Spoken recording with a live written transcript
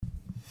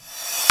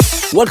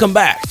Welcome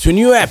back to a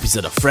new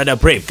episode of Fred Up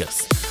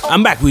Rapecast.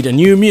 I'm back with a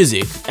new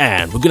music,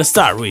 and we're gonna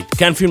start with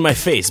Can't Feel My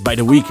Face by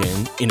The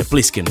Weeknd in a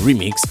Plisken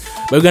remix.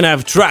 We're gonna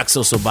have tracks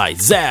also by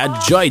Zed,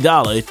 Joy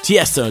Dolly,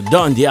 Tiesto,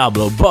 Don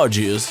Diablo,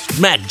 Bogius,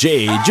 Mac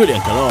J,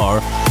 Julian Calor,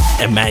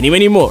 and many,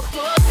 many more.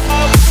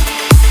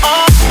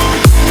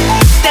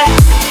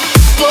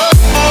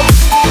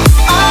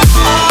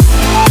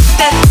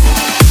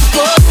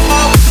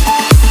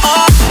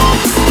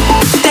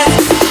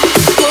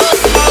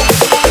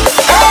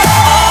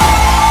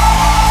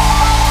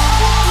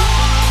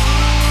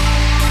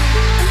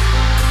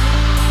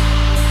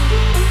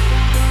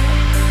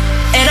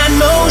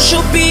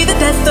 She'll be the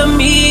death of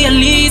me, at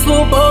least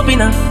we'll both be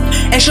numb.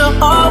 And she'll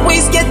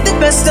always get the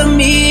best of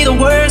me, the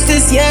worst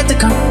is yet to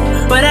come.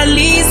 But at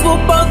least we'll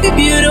both be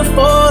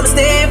beautiful and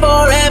stay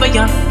forever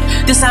young.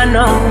 This I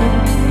know,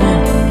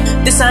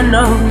 this I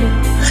know.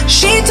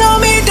 She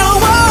told me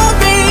don't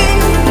worry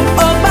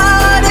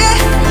about it.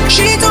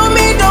 She told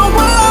me don't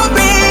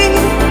worry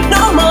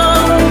no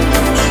more.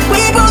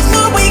 We both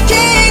know we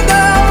can't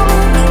go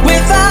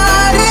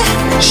without it.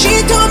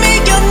 She told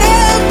me you'll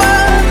never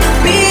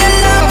be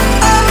alone.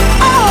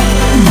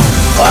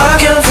 I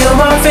can feel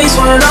my face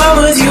when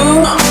I'm with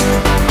you,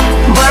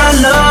 but I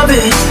love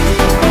it,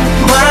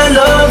 but I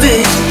love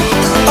it.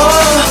 Oh,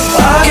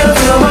 I can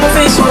feel my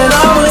face when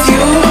I'm with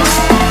you,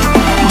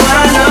 but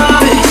I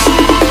love it,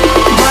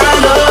 but I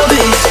love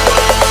it.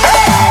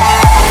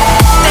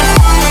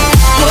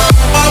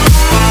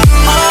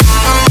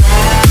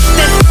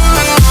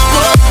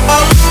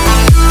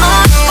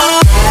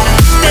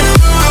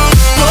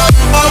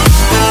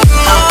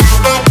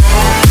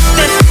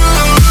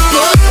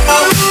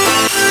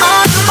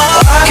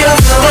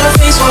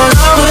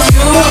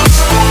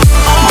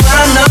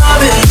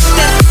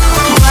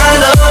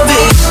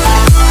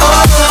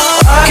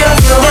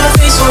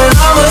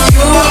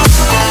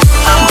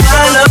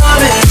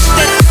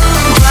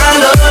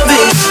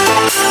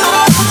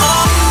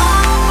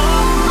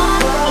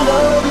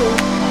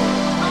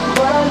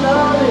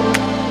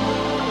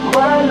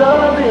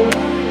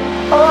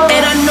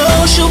 And I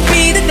know she'll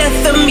be the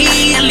death of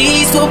me, at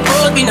least we'll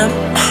both be numb.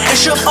 And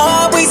she'll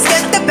always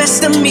get the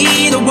best of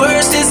me, the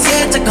worst is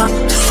yet to come.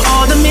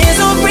 All the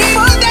misery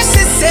was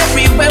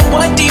necessary when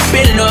we're deep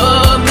in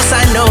love. Yes,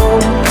 I know,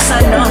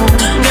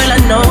 girl, I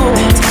know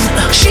it.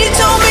 She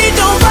told me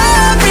don't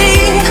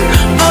worry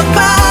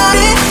about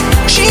it.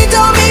 She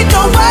told me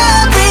don't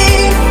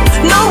worry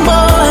no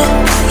more.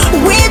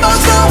 We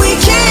both know we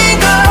can't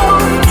go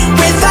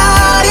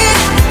without it.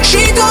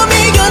 She told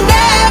me you'll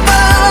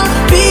never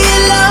be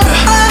alone.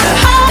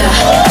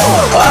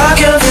 I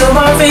can feel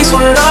my face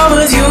when I'm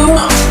with you,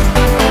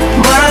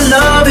 but I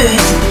love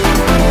it,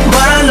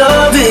 but I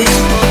love it.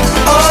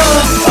 Oh,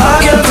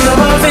 I can feel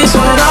my face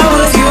when I'm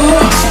with you,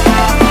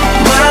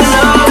 but I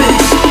love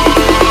it,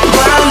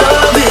 but I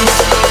love it.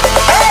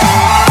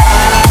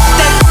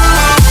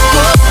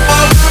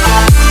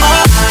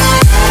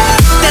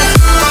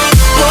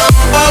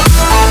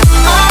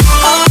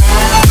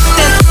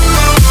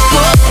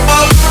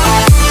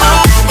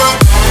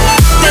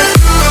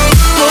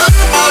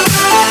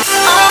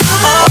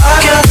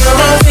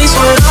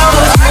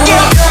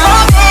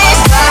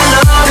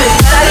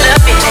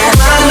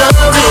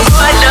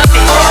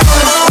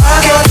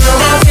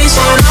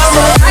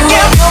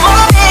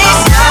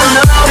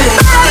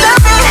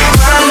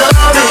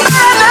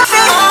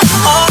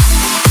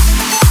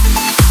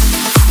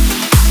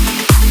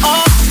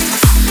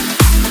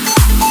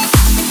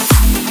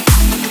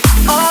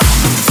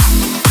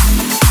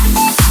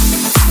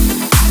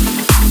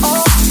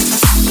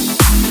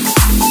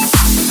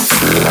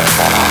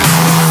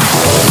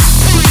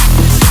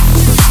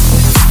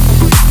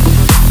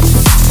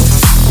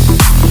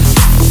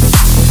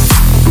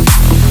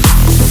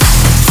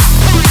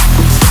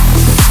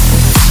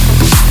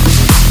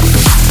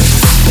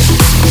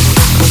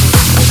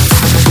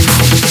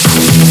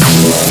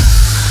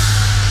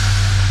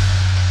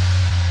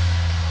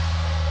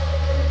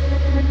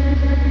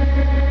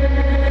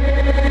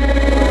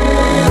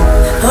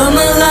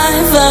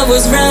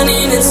 Was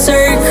running in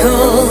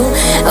circles.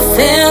 I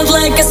felt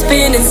like a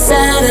spinning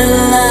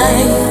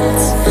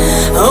satellite.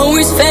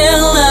 Always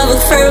felt I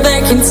would fall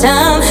back in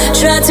time.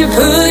 Tried to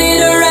put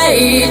it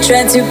right,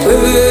 tried to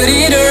put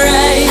it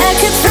right. I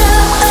could throw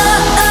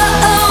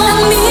a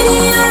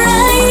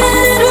meteorite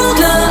and it will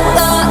glow.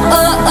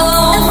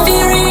 A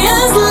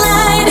furious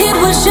light, it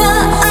will show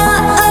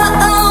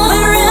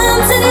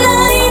around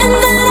tonight. And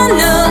then I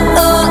know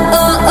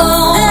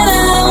that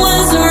I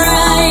was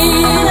right.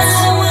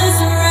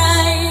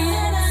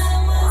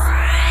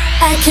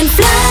 I can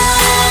fly,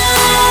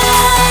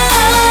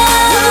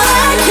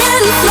 I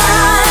can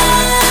fly,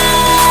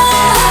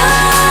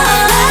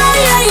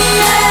 yeah,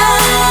 yeah.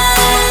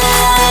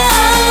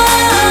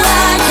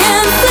 I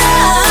can fly,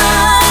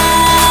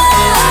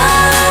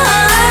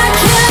 I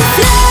can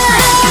fly.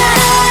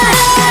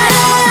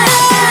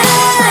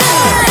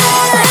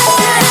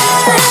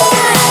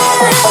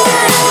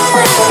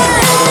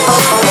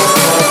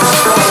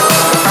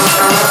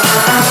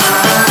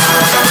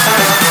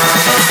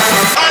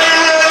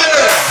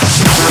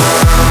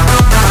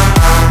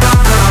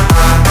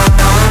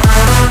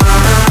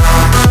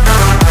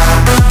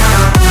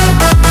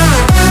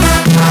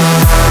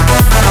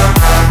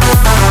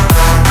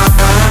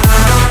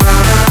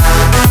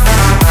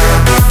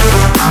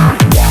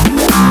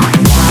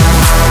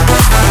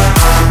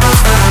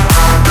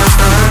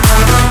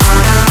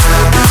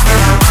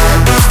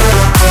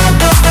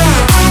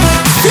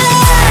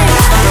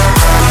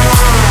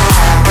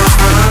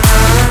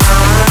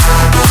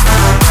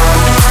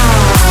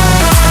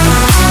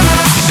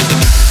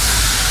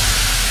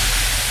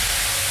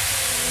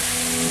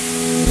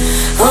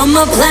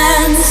 my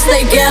plans,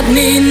 they got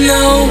me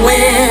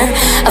nowhere.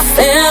 I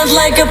felt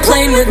like a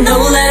plane with no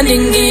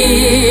landing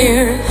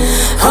gear.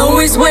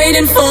 Always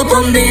waiting for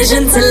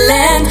permission to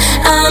land.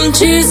 I'm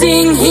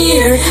choosing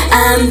here,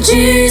 I'm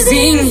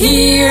choosing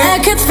here. I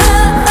could throw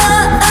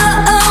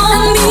a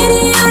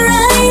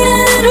meteorite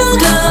and it will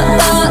glow.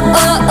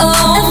 A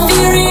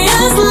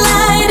furious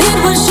light, it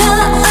will show.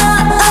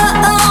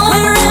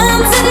 We're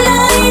around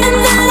tonight and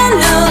then I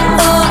know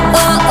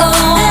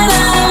that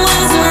I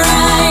was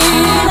right.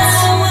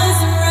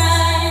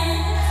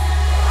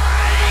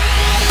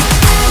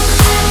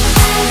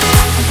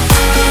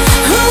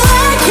 Oh,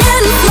 I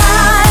can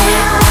fly,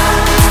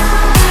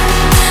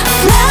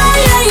 yeah,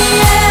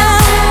 yeah.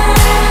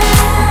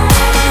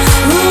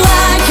 Oh,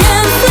 I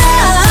can fly,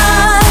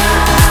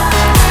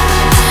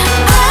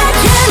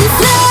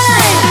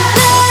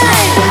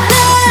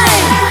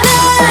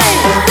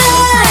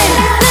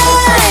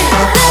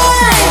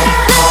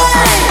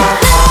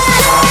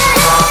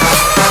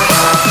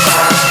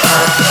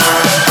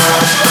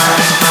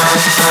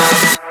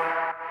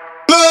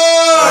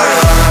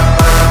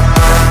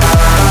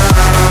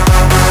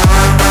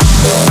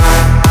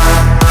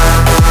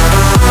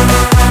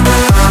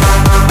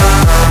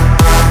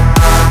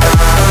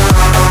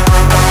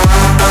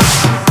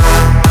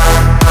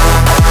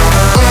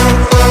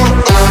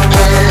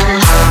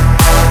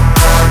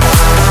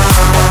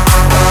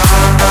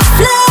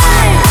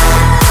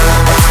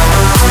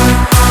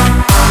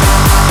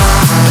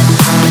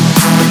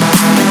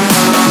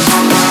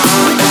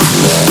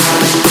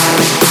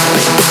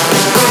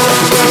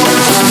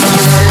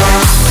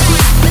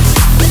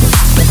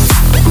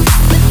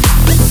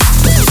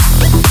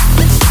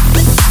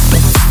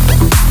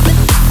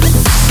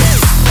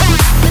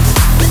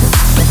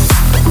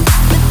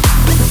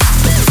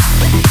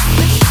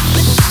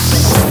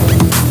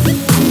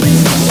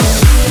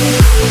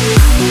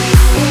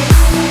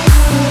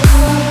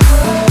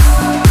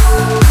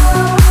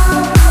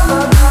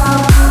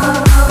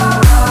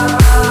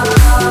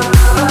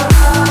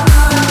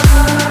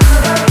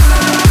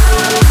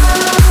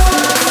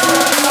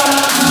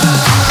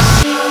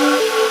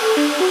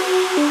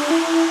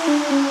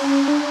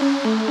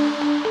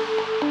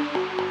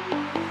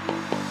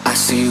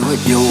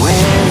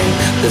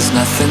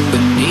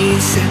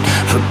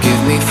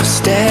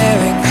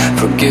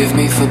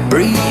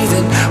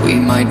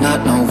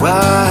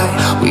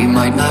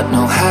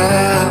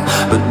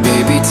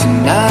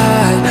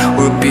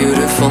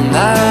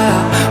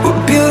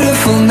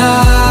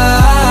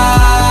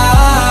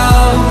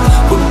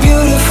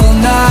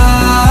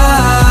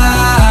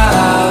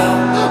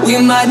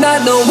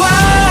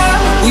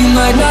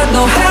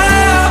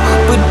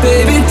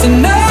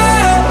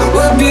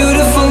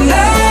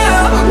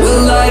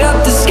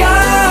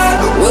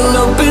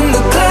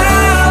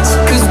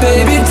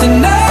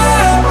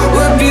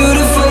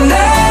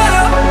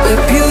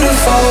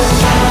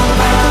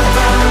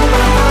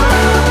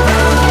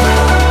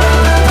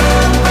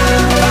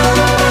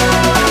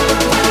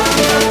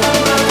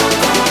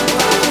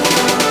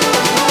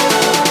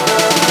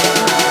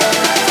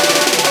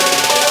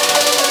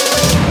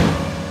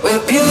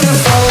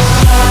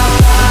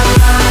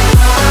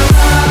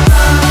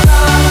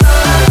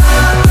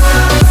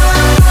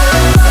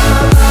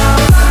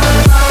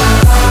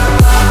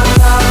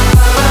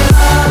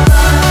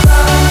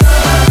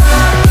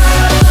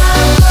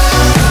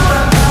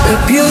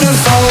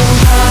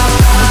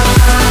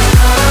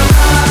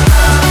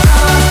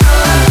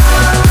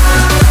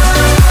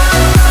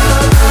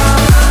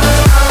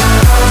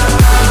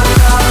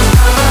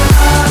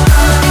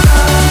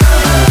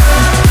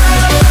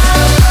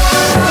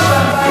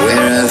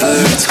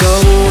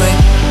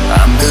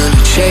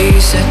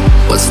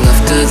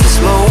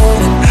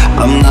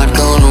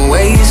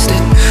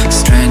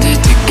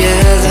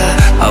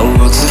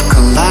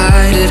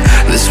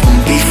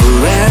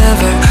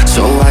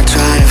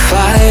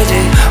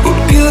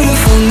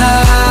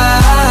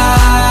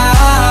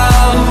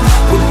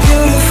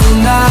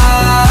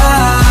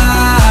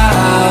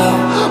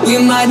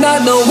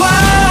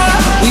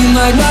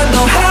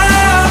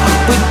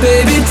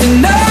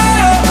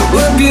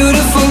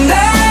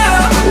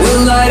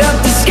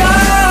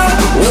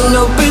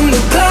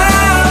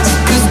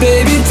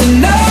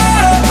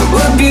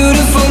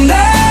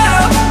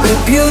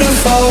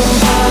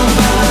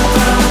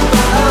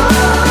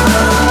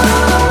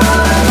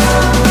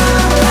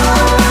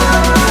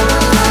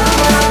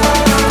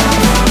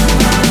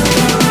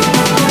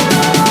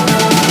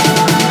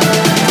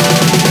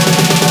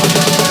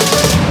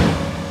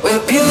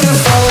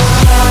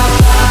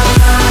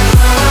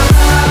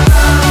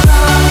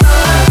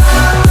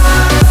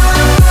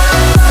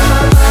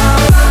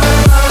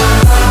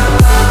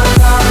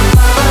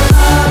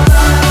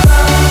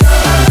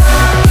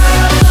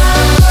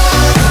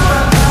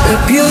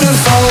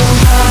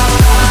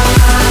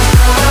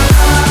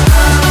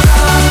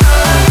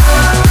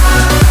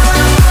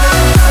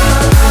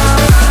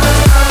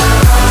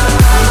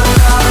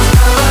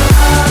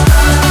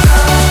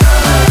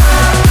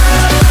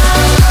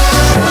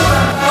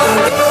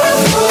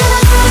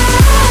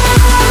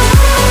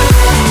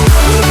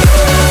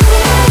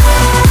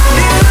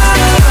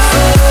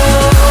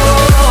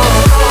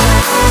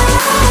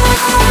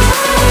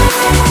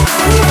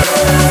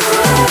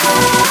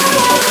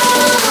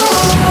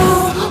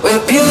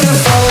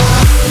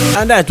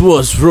 And that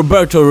was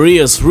Roberto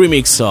Rios'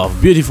 remix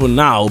of Beautiful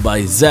Now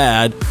by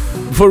Zedd.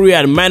 Before we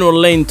had Manuel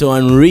Lento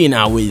and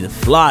Rina with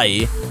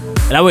Fly.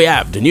 And now we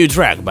have the new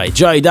track by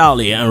Joy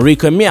Dali and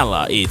Rico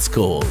Miela. It's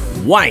called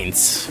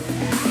Wines.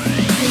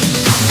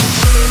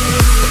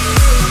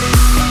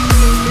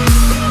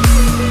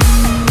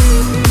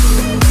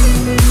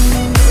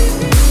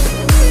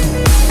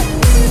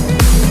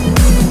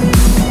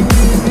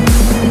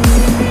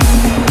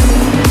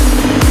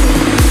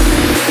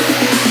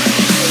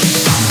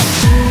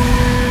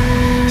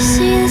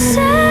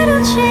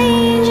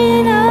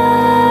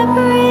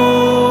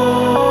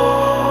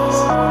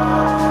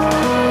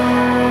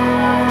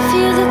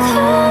 Feel the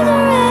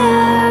color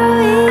air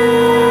we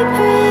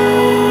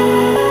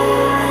breathe.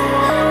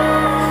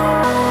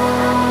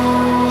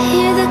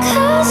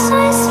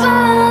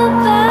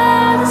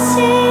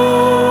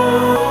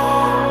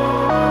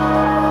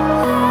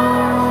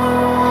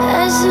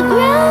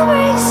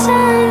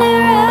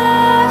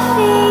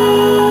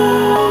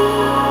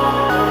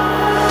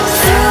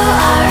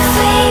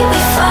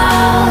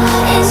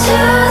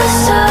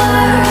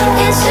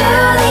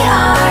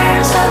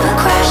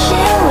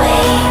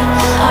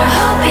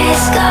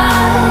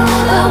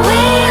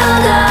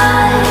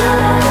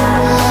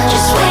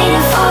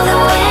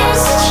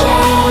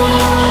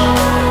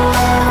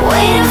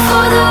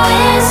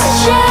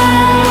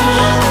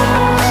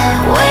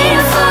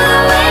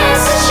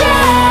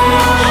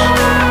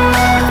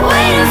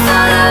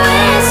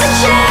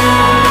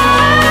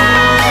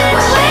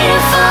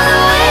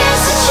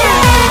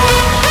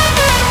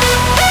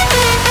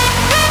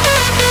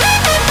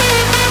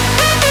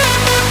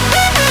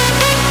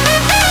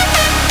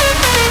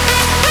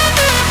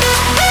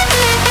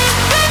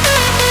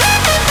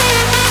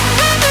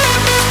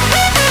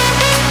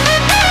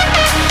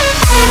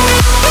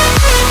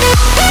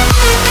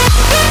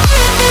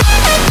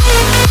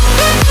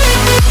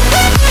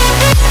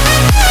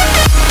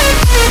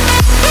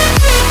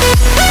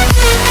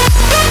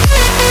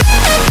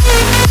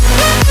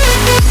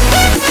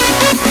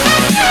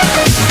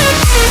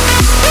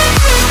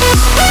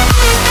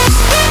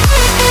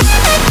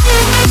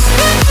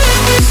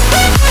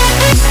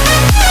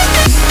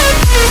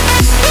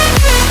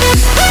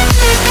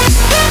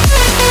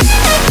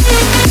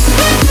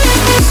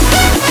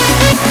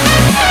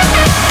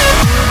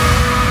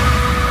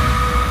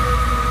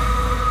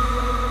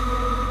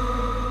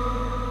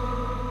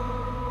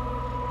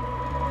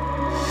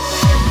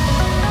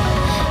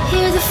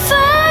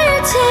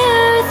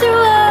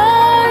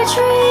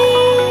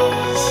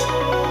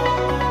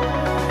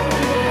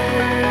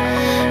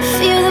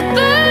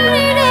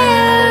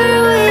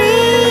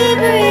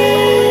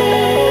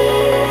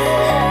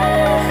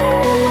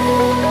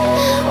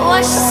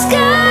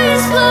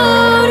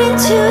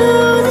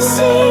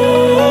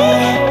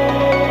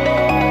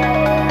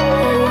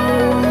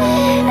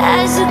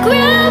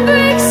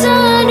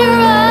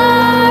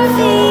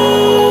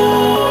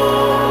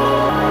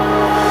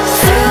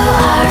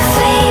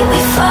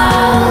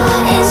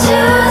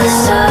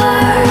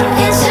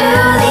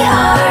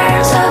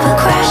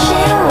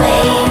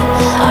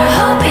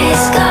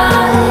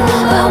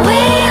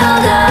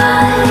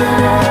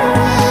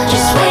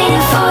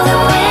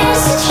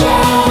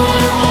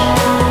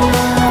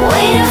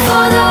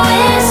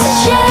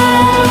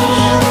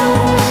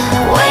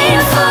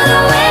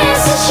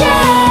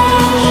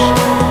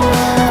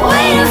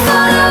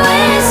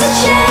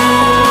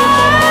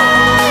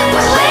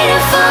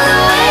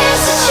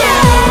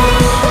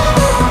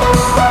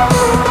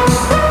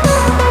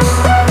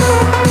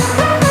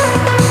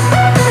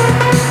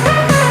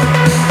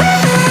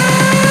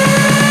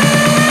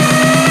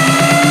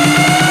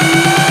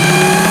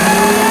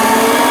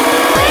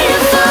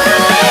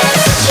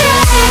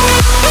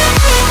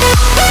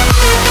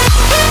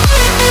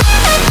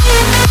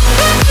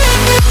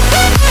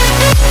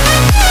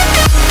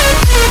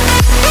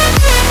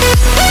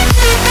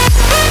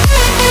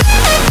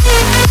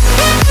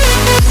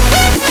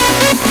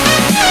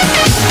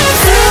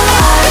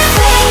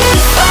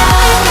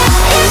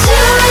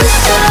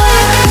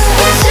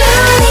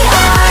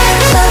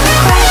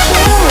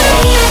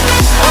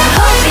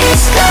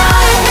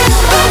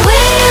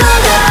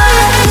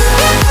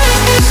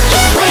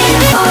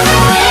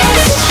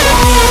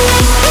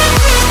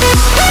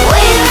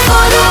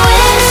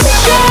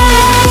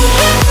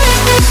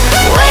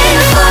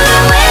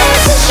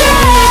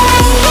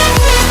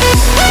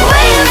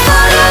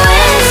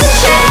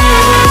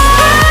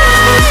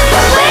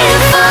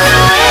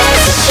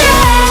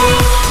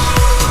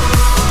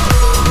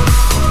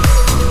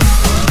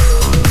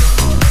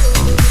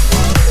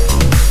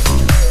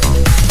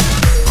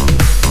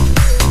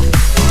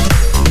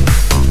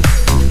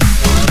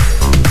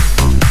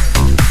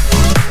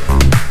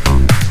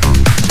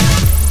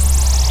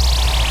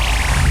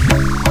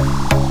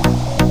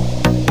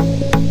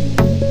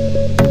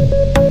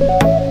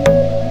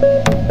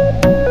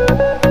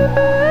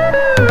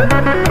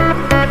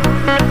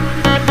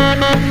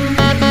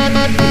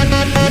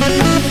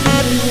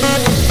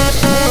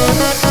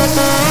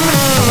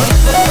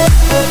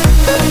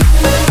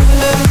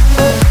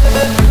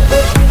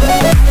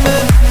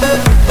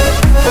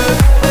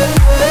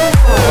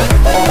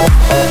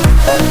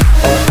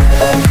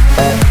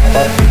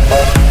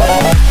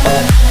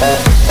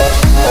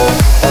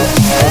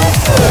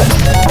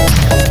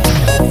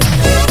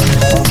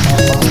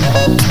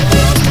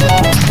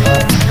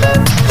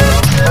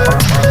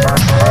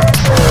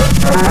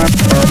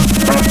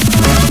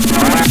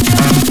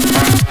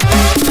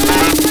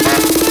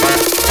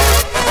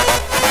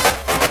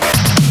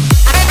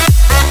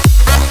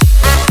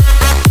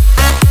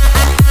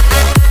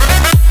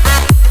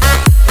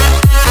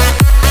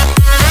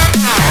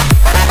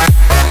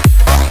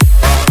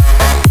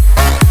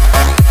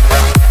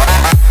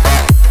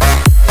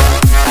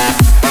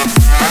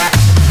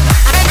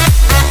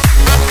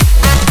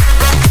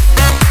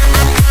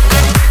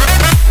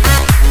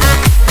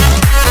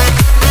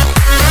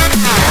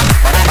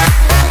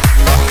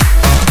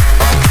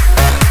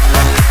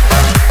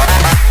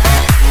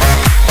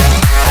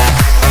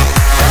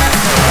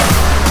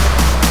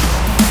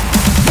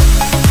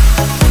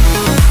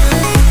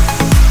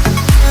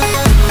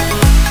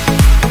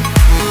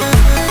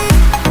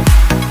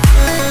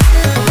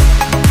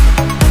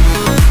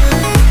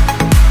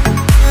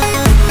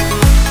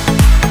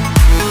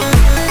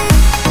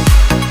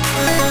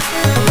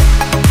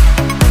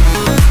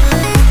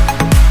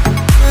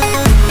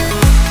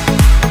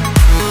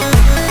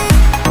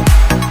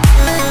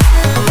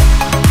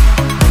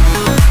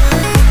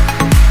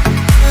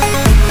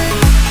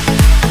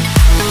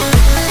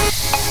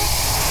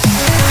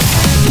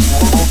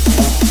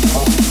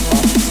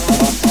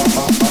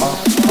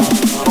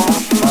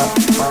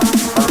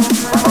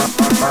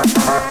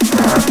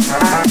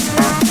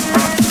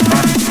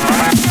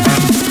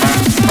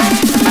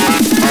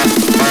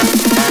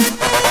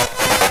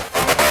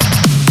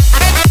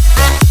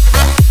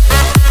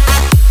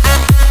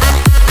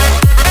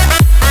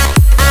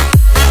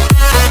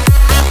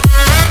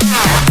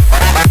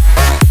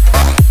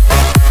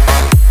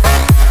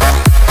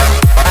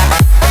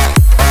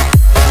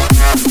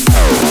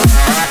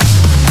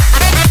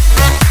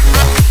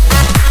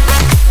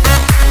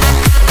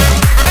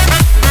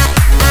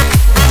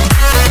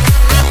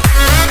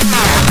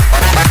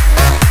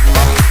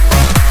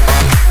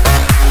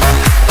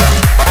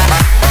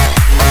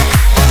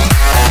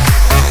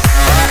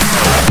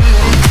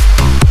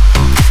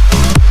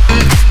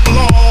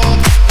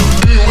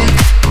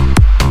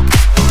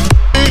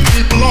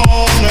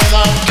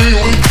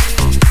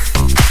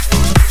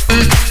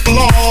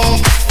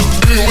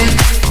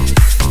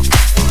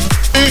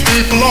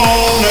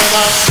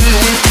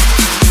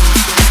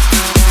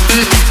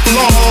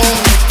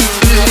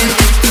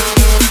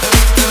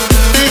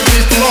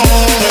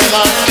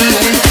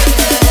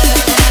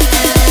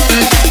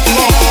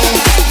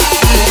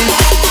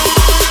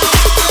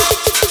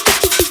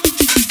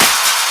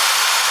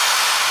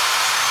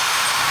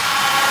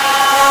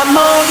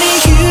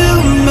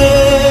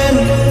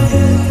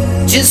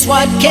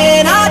 What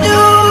can I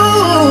do?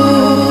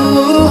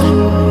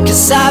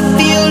 'Cause I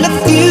feel the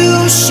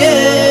fusion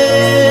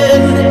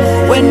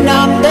when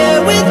I'm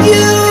there with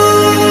you.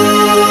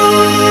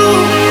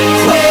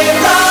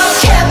 We're all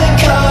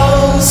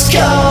chemicals,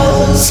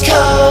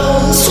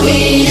 we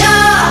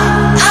are.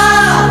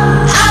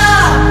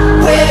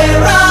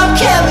 We're all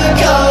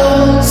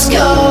chemicals,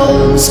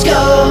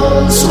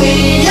 we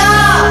are.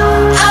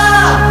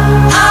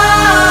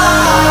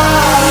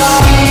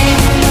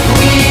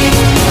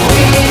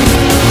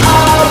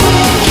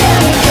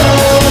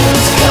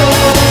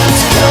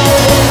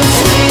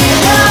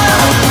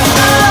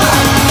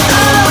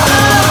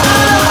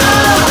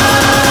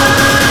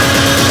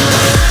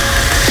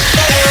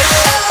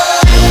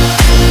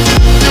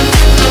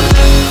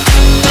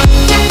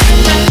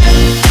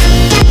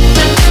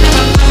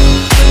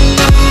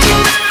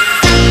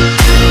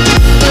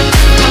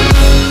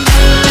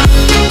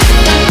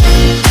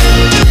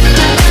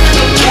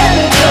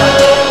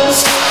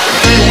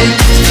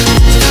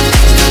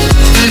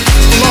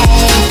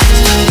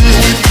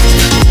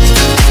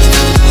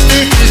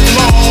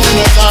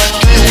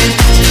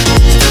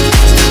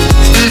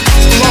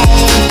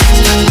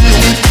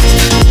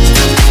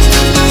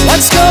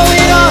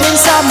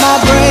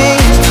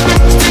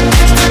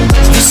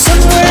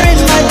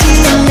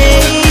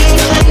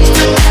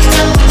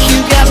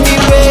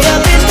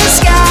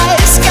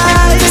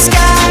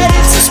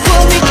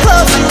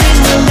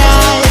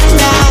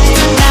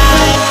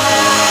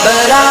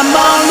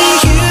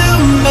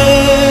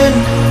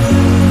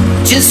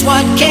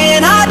 What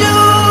can I do?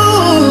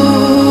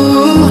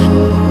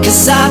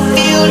 'Cause I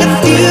feel the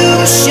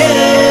fusion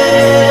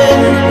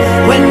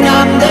when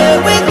I'm there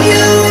with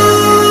you.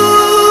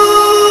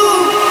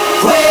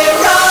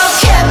 We're all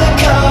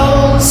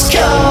chemicals,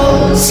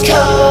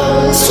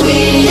 we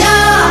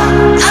are.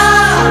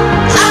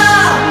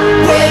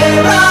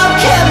 We're all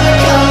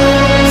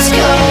chemicals,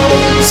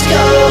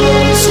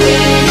 we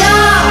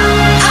are.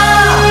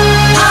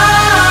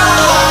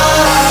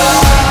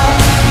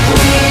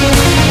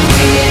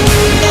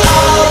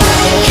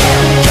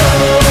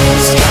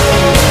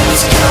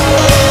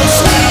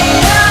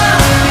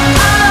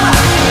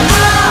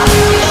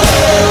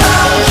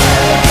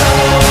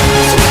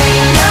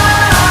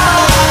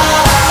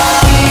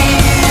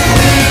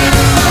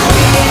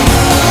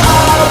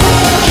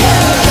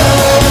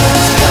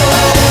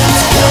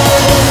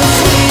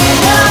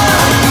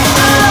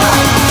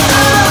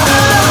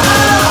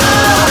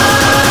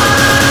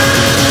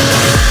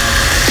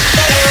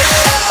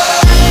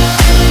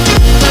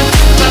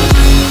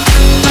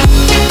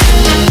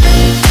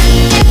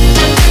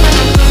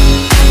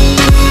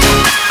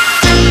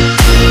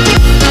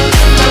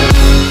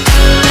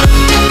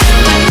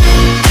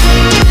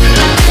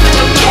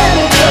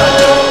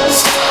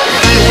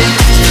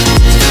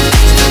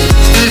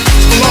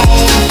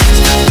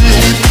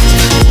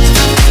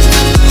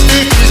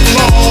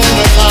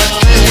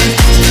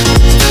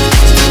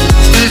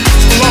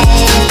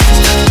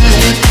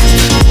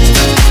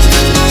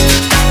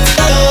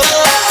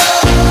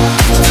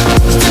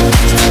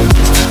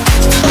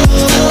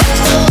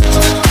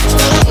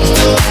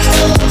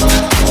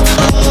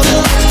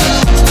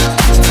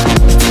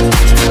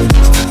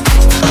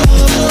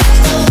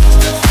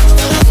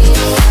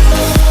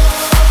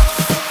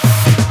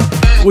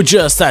 We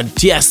just had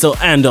Tiesto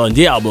end on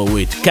the album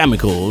with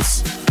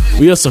Chemicals.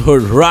 We also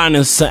heard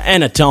Ranus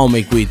and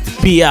Atomic with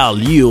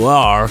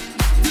PLUR.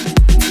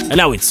 And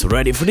now it's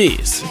ready for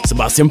this,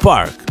 Sebastian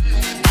Park.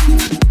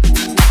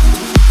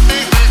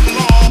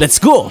 Let's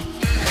go!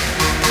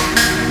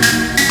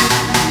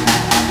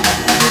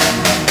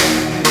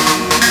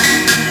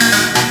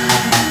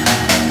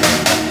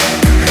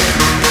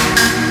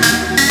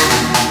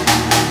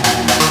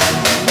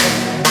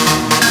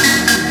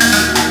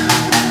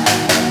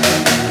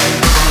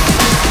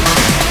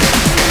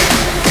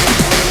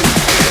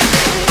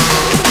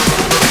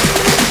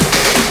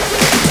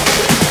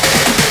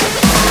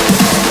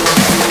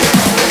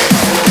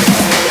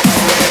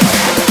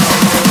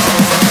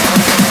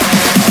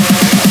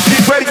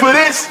 For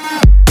this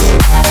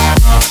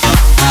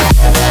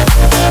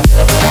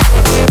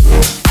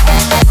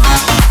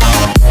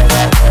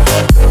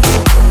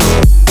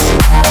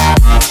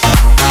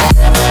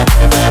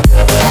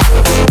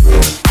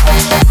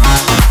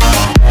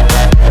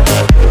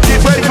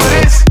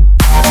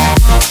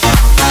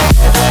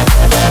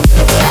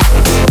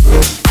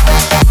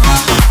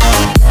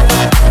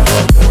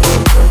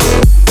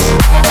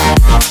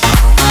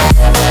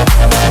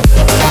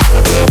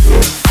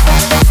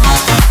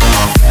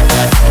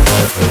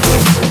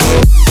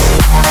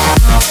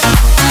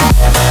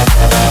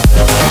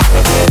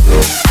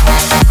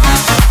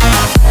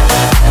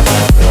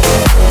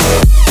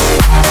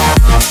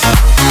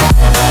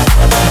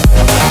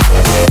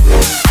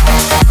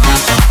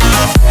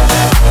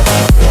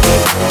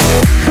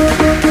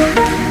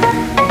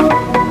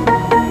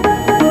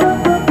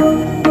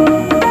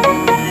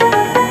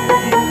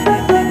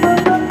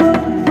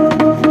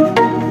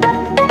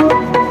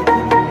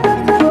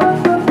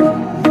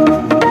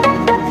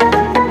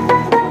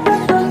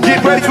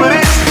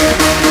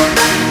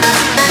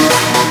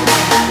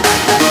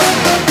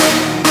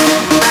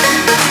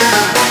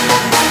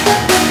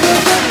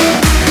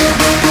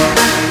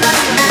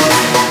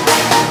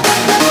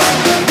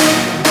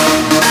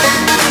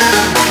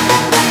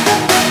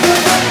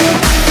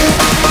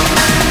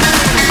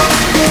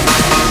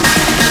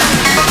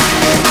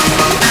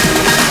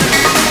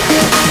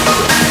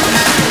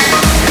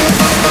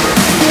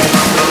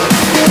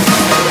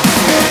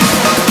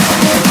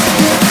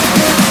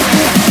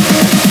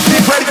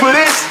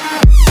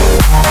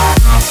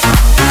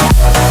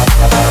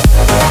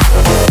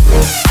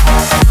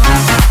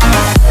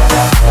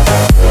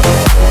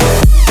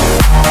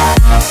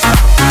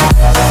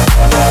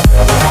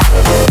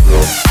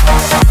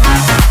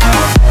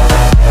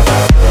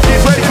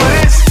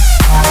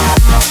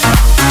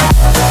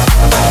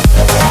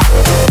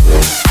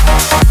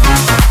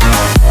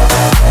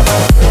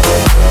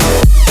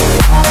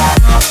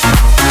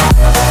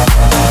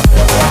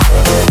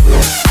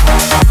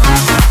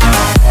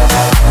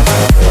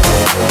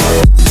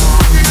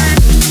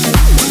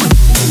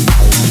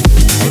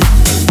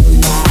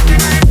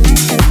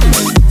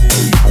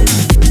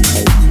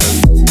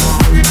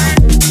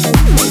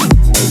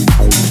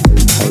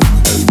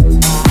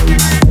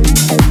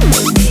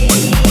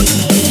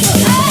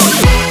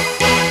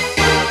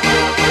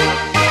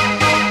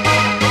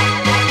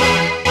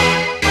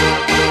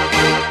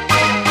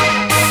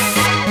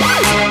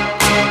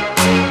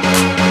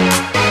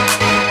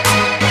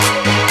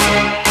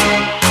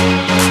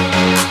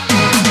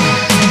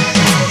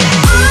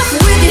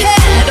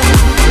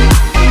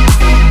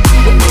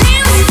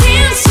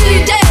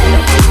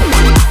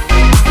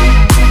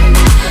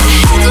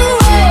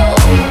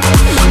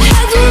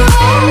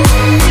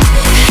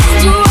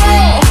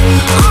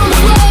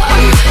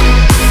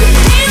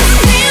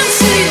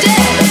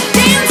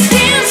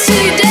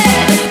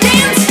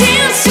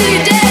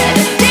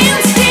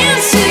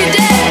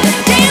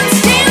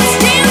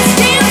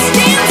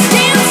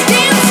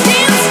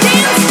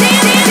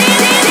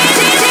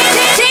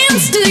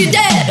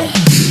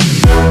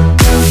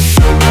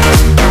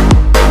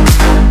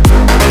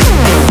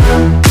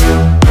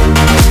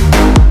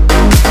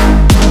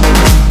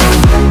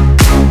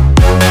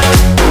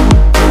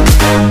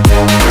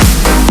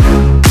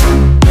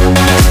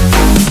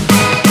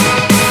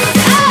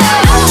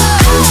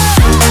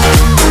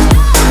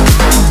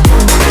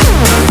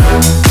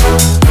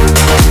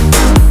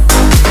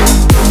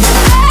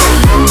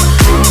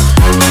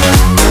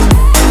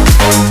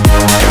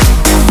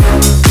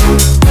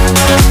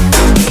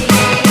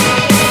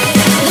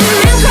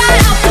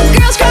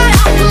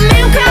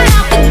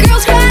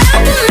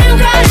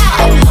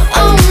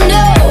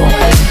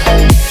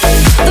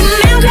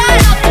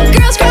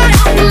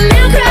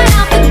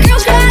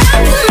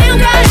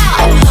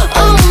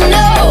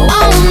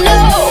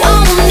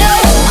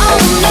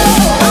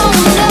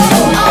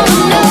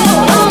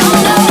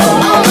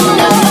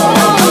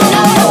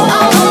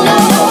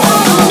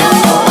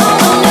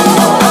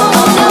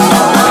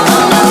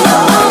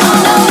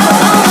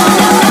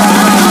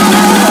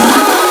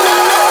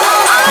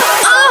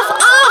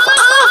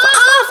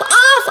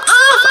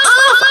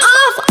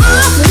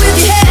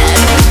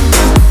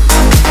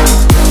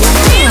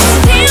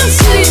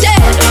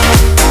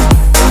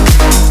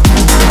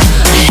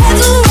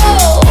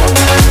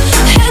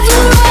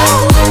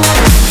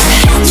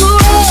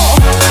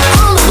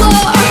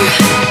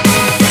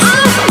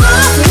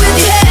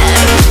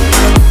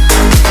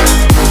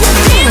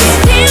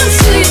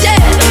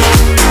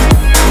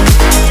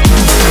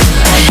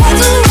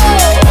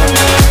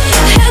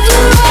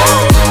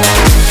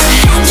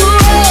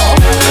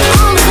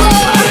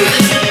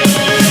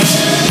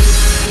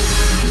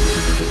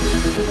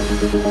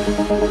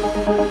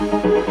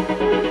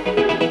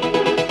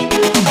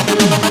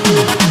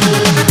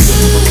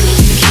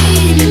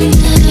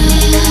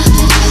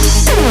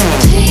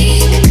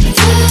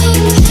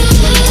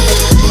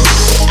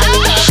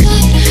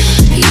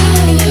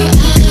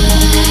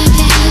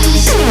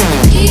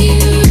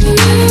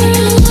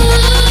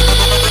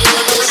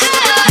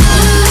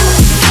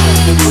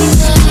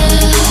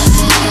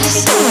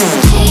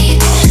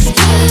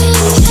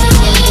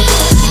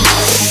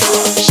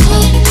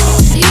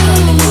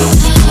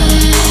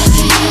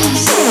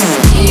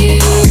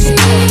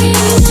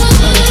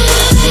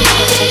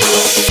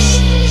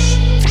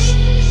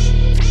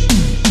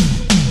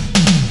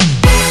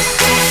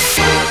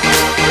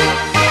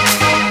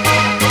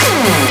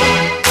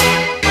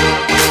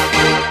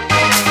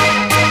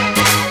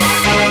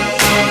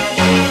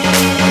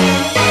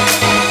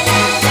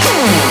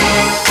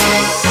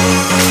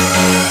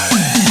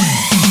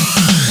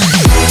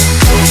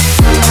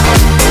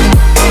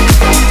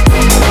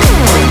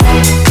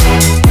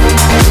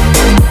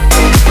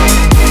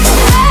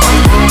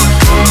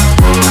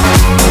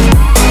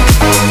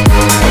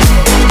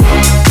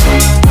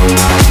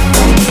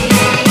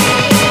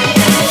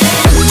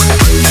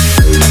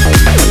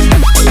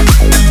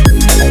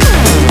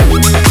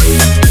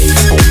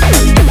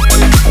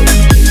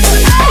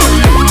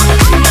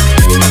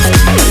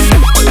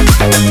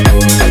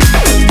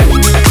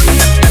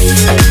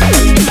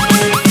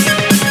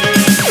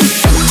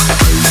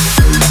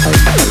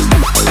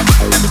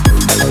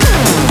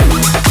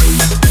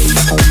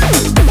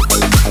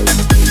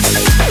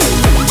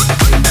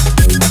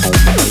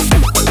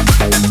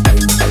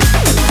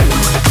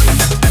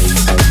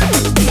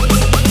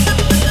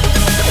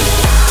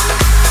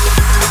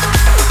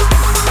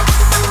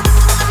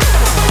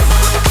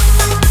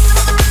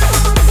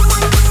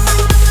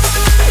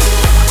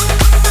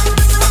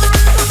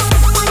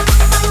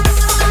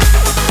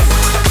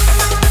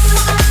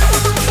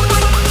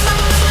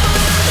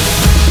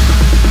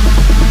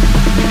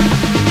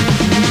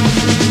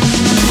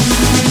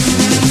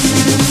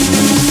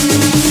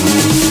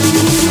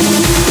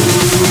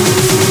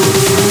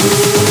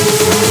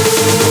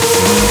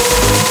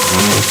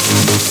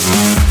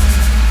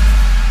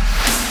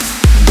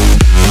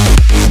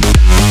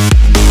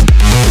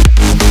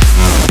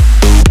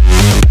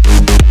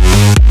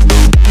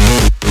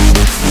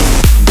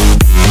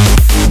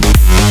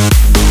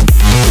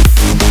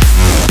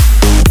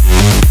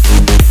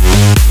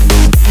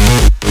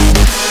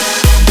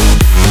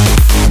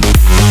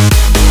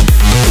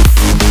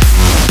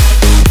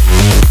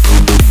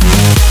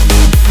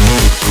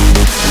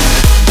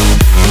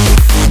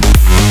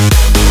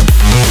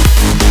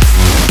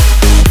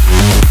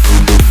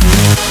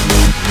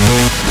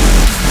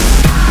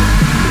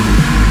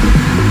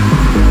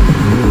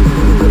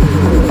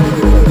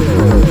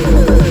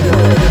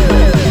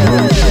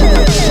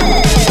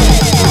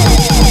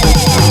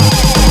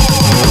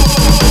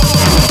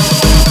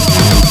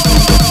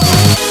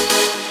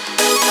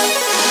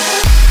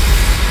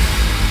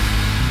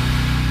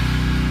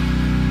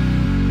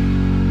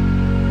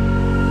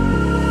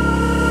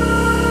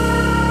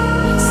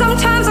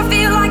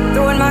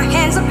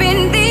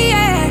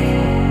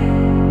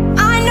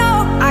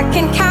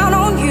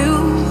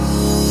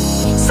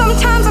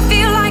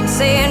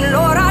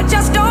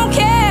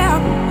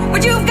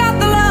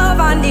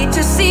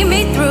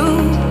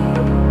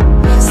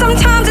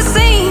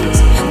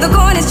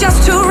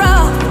just too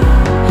rough.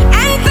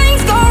 And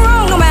things go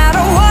wrong no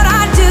matter what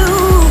I do.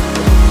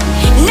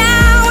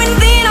 Now and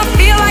then I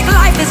feel like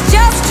life is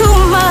just too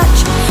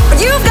much.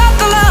 But you've got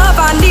the love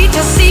I need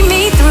to see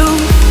me through.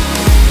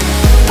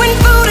 When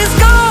food is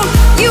gone,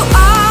 you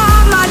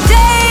are my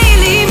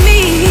daily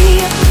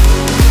meal.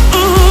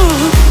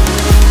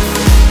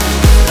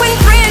 When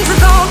friends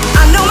are gone,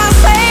 I know my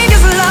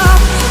Savior's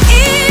love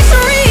is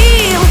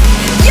real.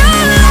 Your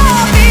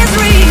love is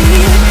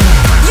real.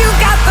 You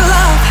got the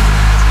love.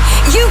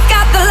 You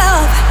got the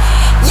love.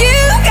 You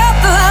got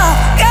the love.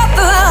 Got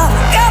the love.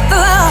 Got the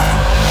love.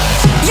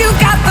 You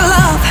got the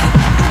love.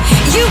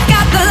 You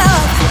got the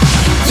love.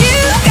 You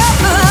got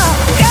the love.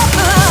 Got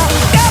the love.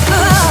 Got the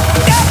love.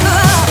 Got the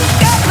love.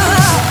 Got the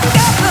love.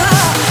 Got the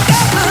love.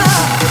 Got the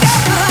love. Got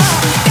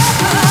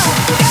the love. Got the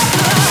love.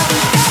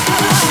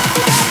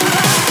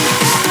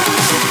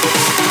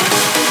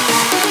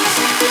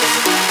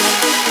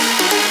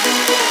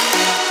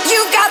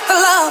 You got the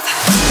love.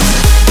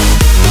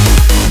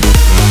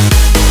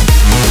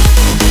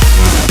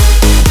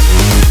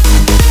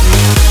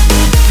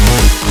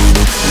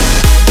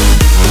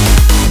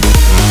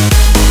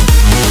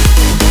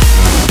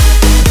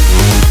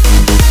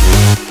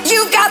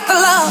 You got the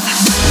love.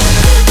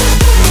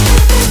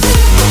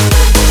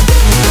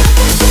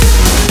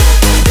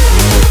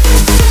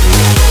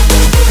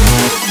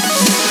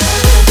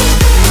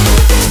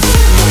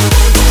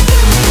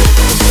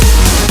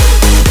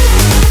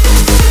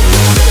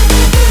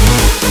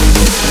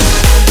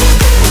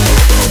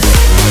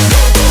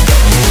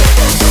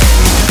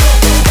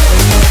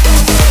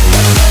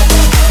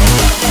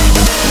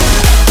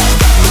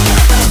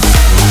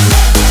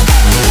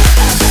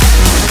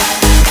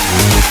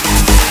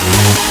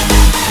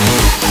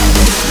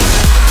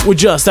 We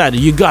just had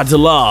You Got the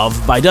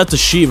Love by Dr.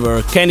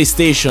 Shiver, Candy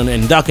Station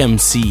and Doc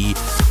MC.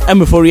 And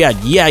before we had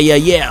Yeah Yeah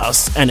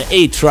Yes and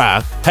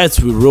 8-track Heads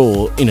We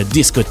Roll in a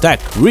Discotheque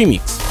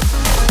remix.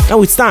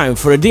 Now it's time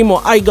for a demo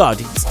I got.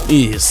 It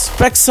is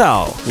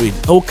Spexal with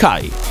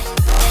Okai.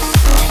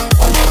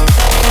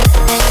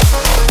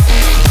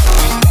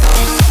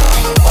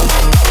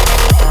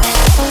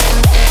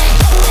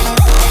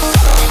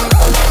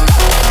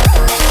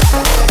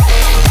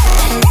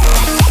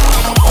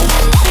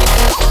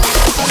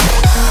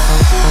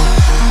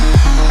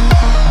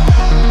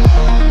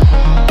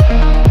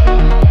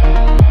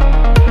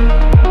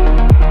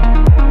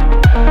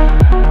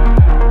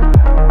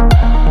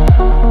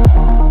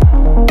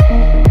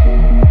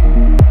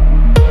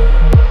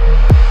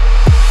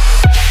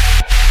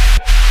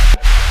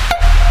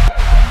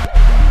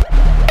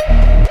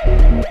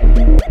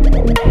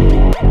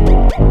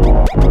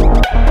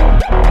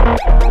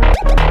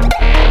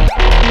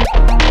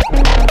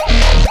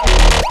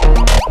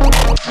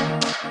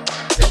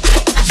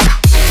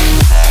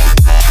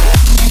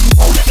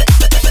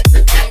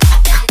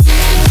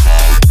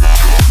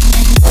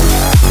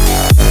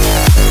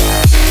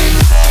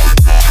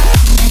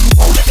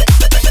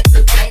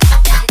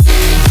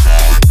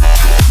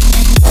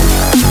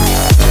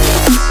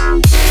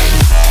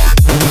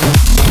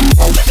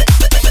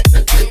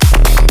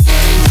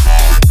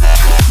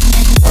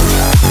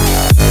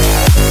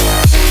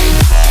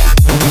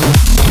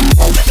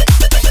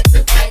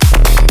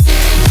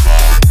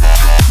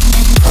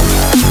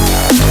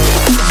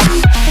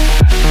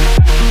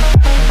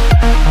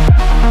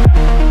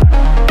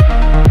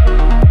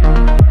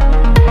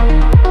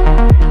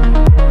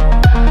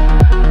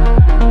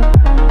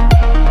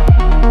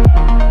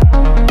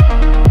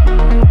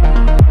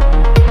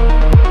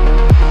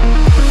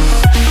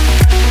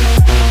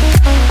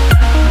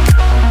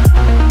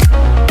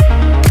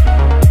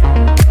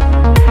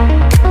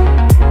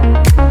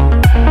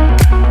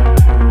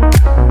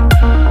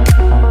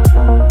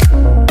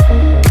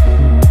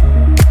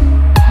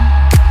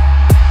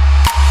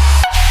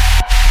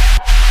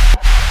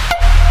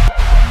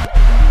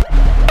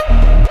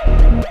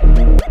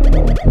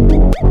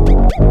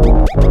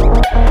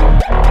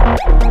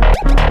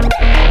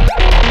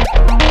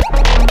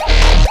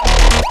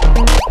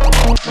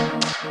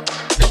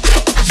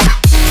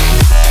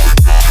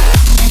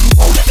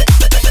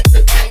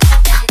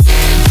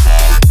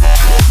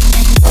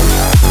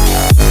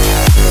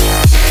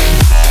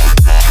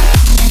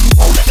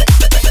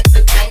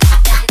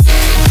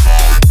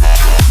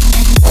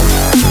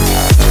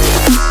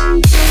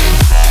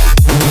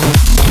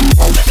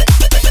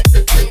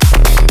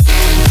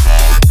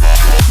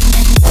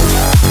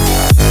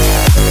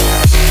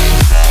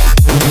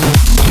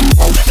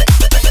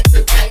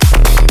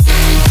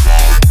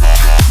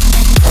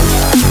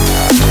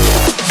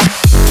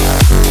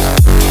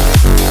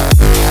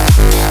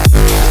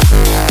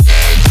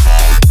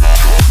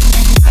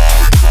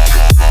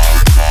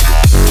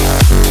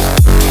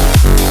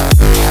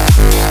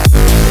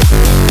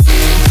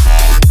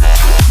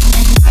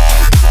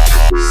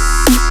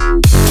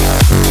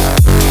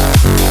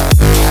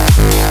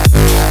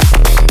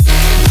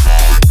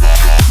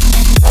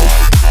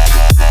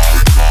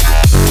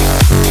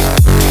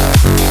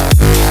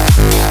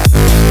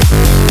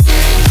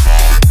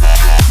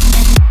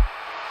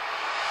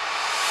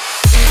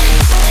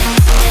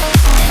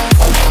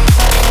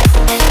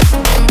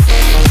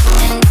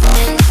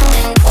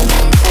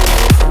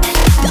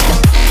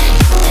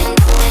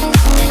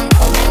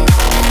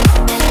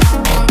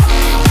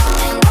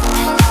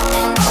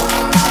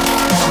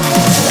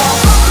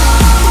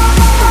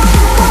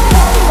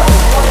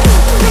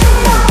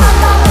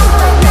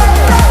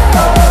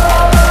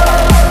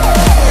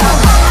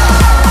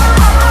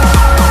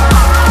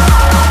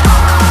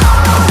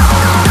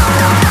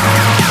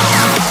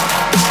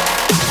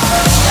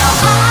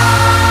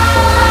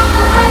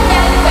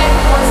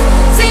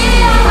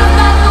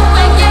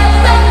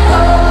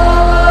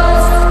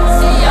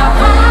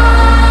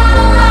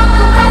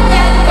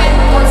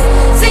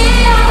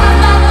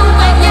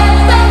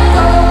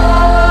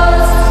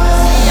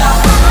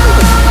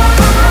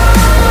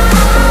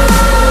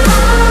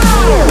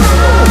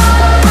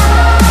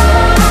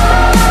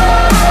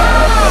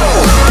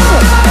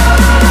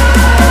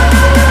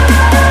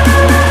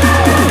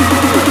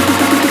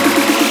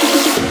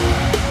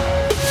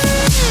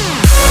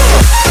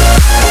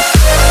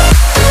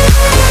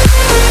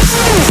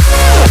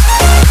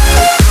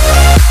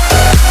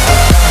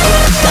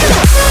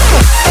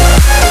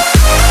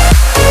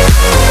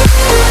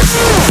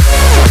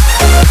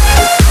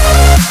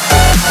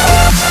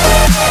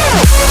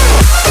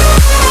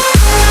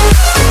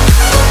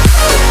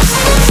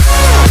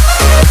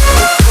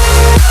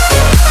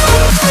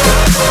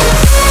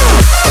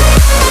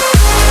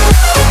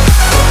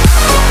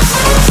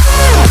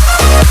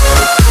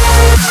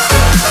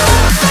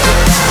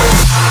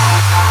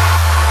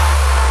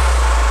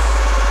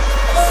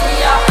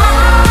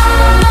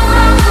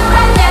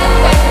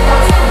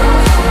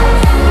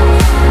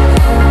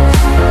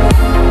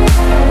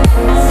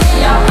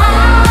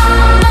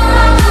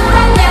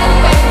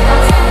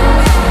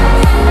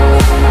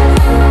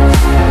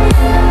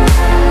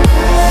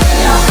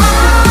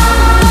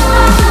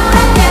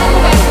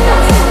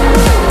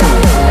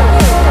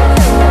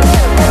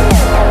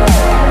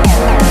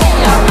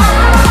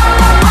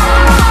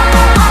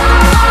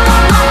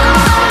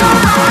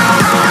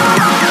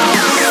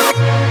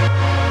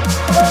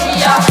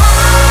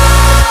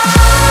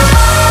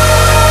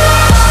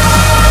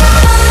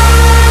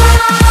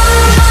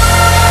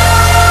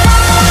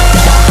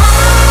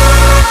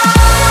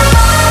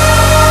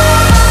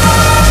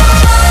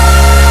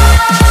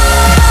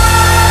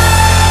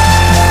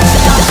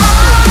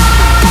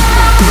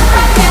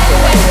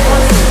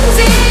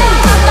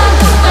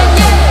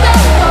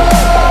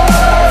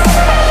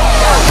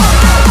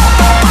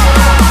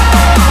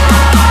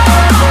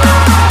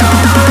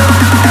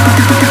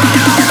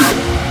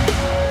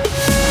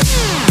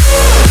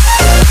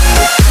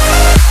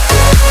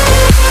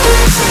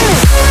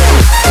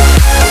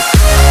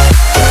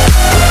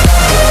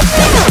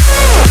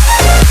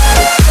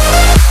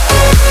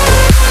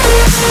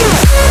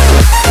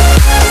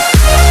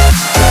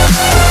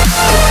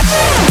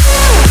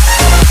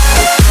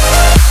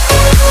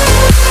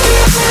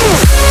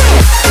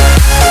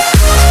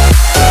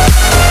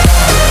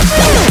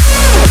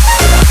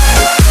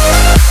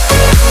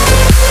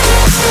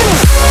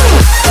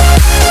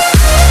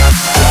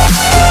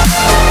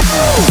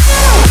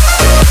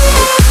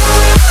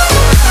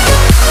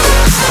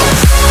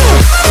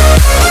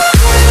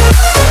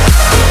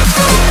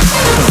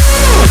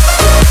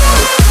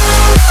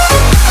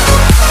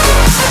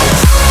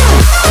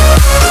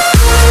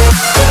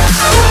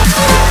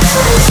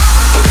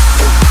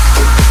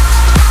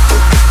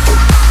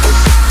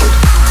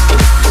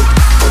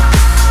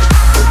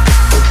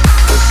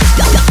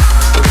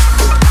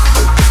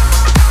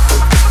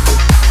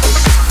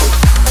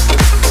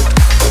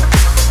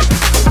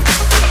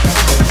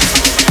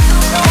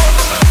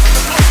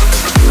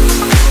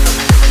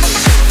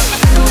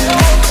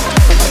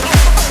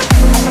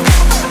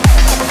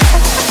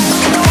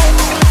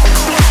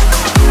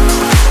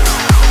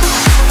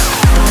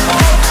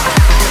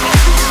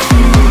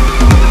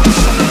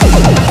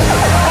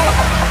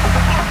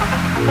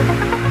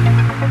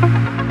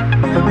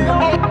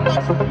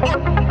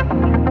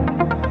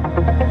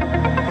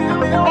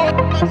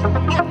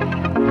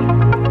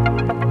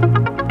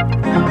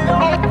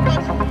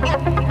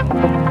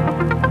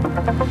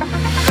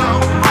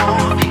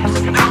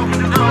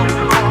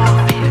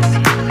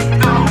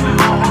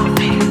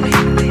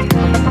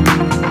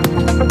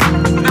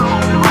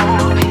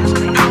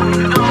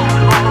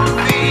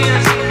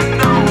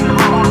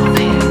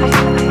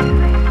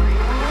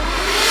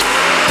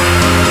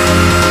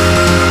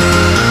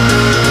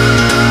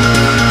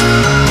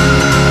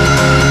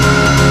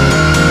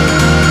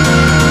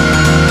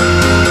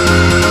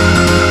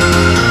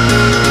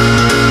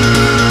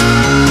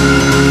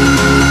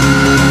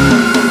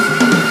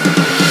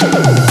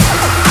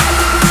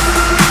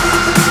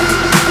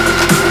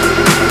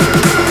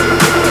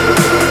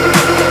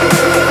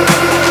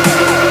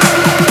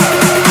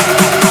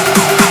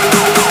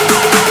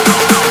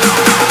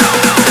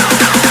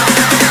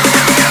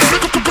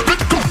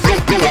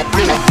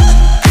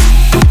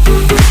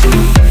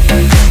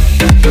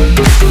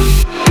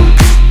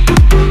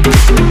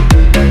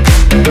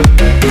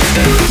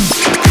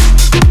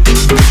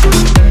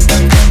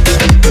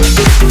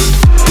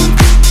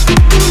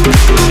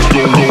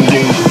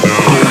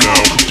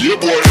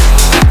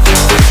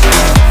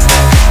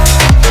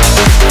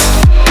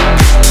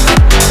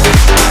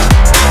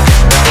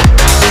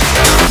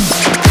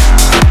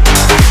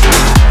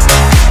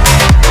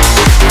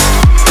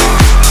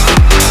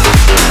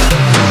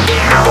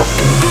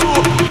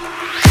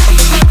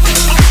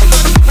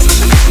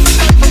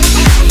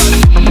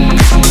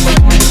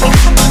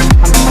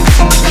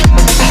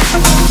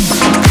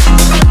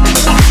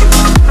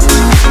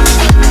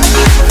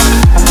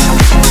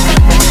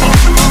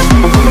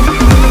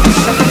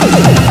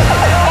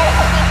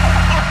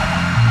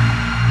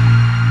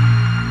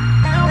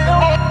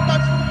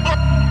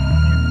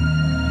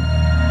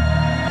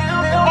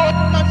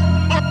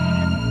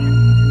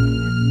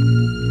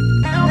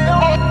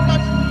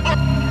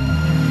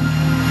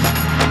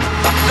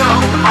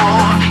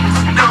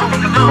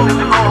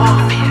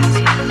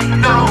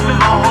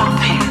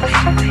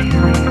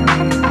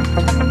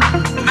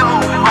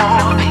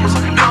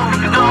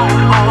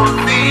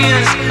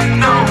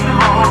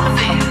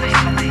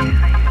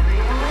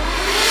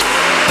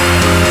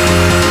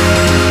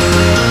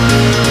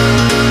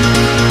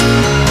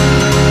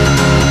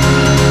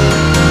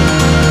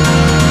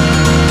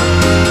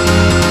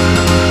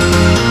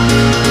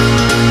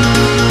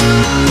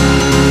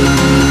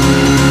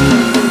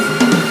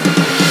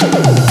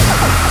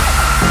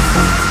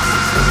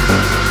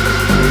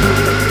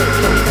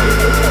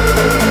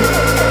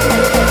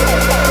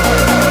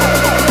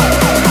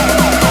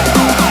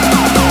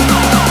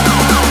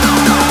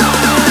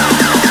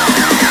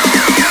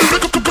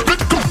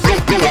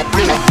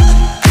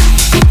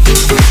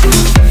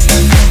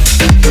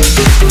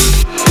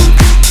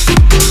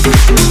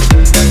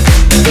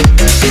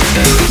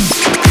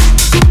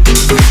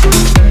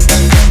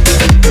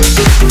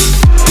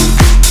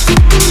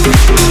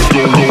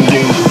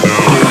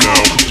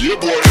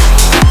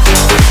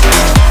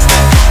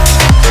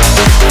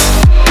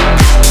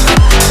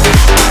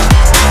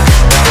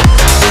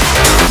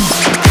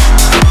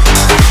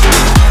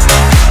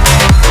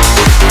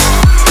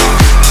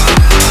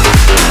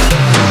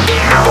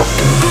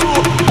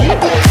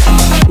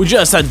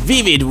 just had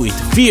Vivid with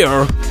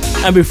Fear,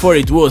 and before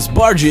it was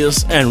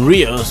Bargius and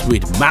Rios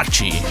with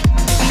Machi.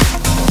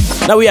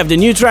 Now we have the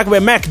new track by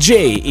Mac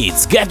J,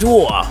 it's Get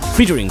War,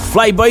 featuring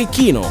Flyboy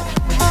Kino.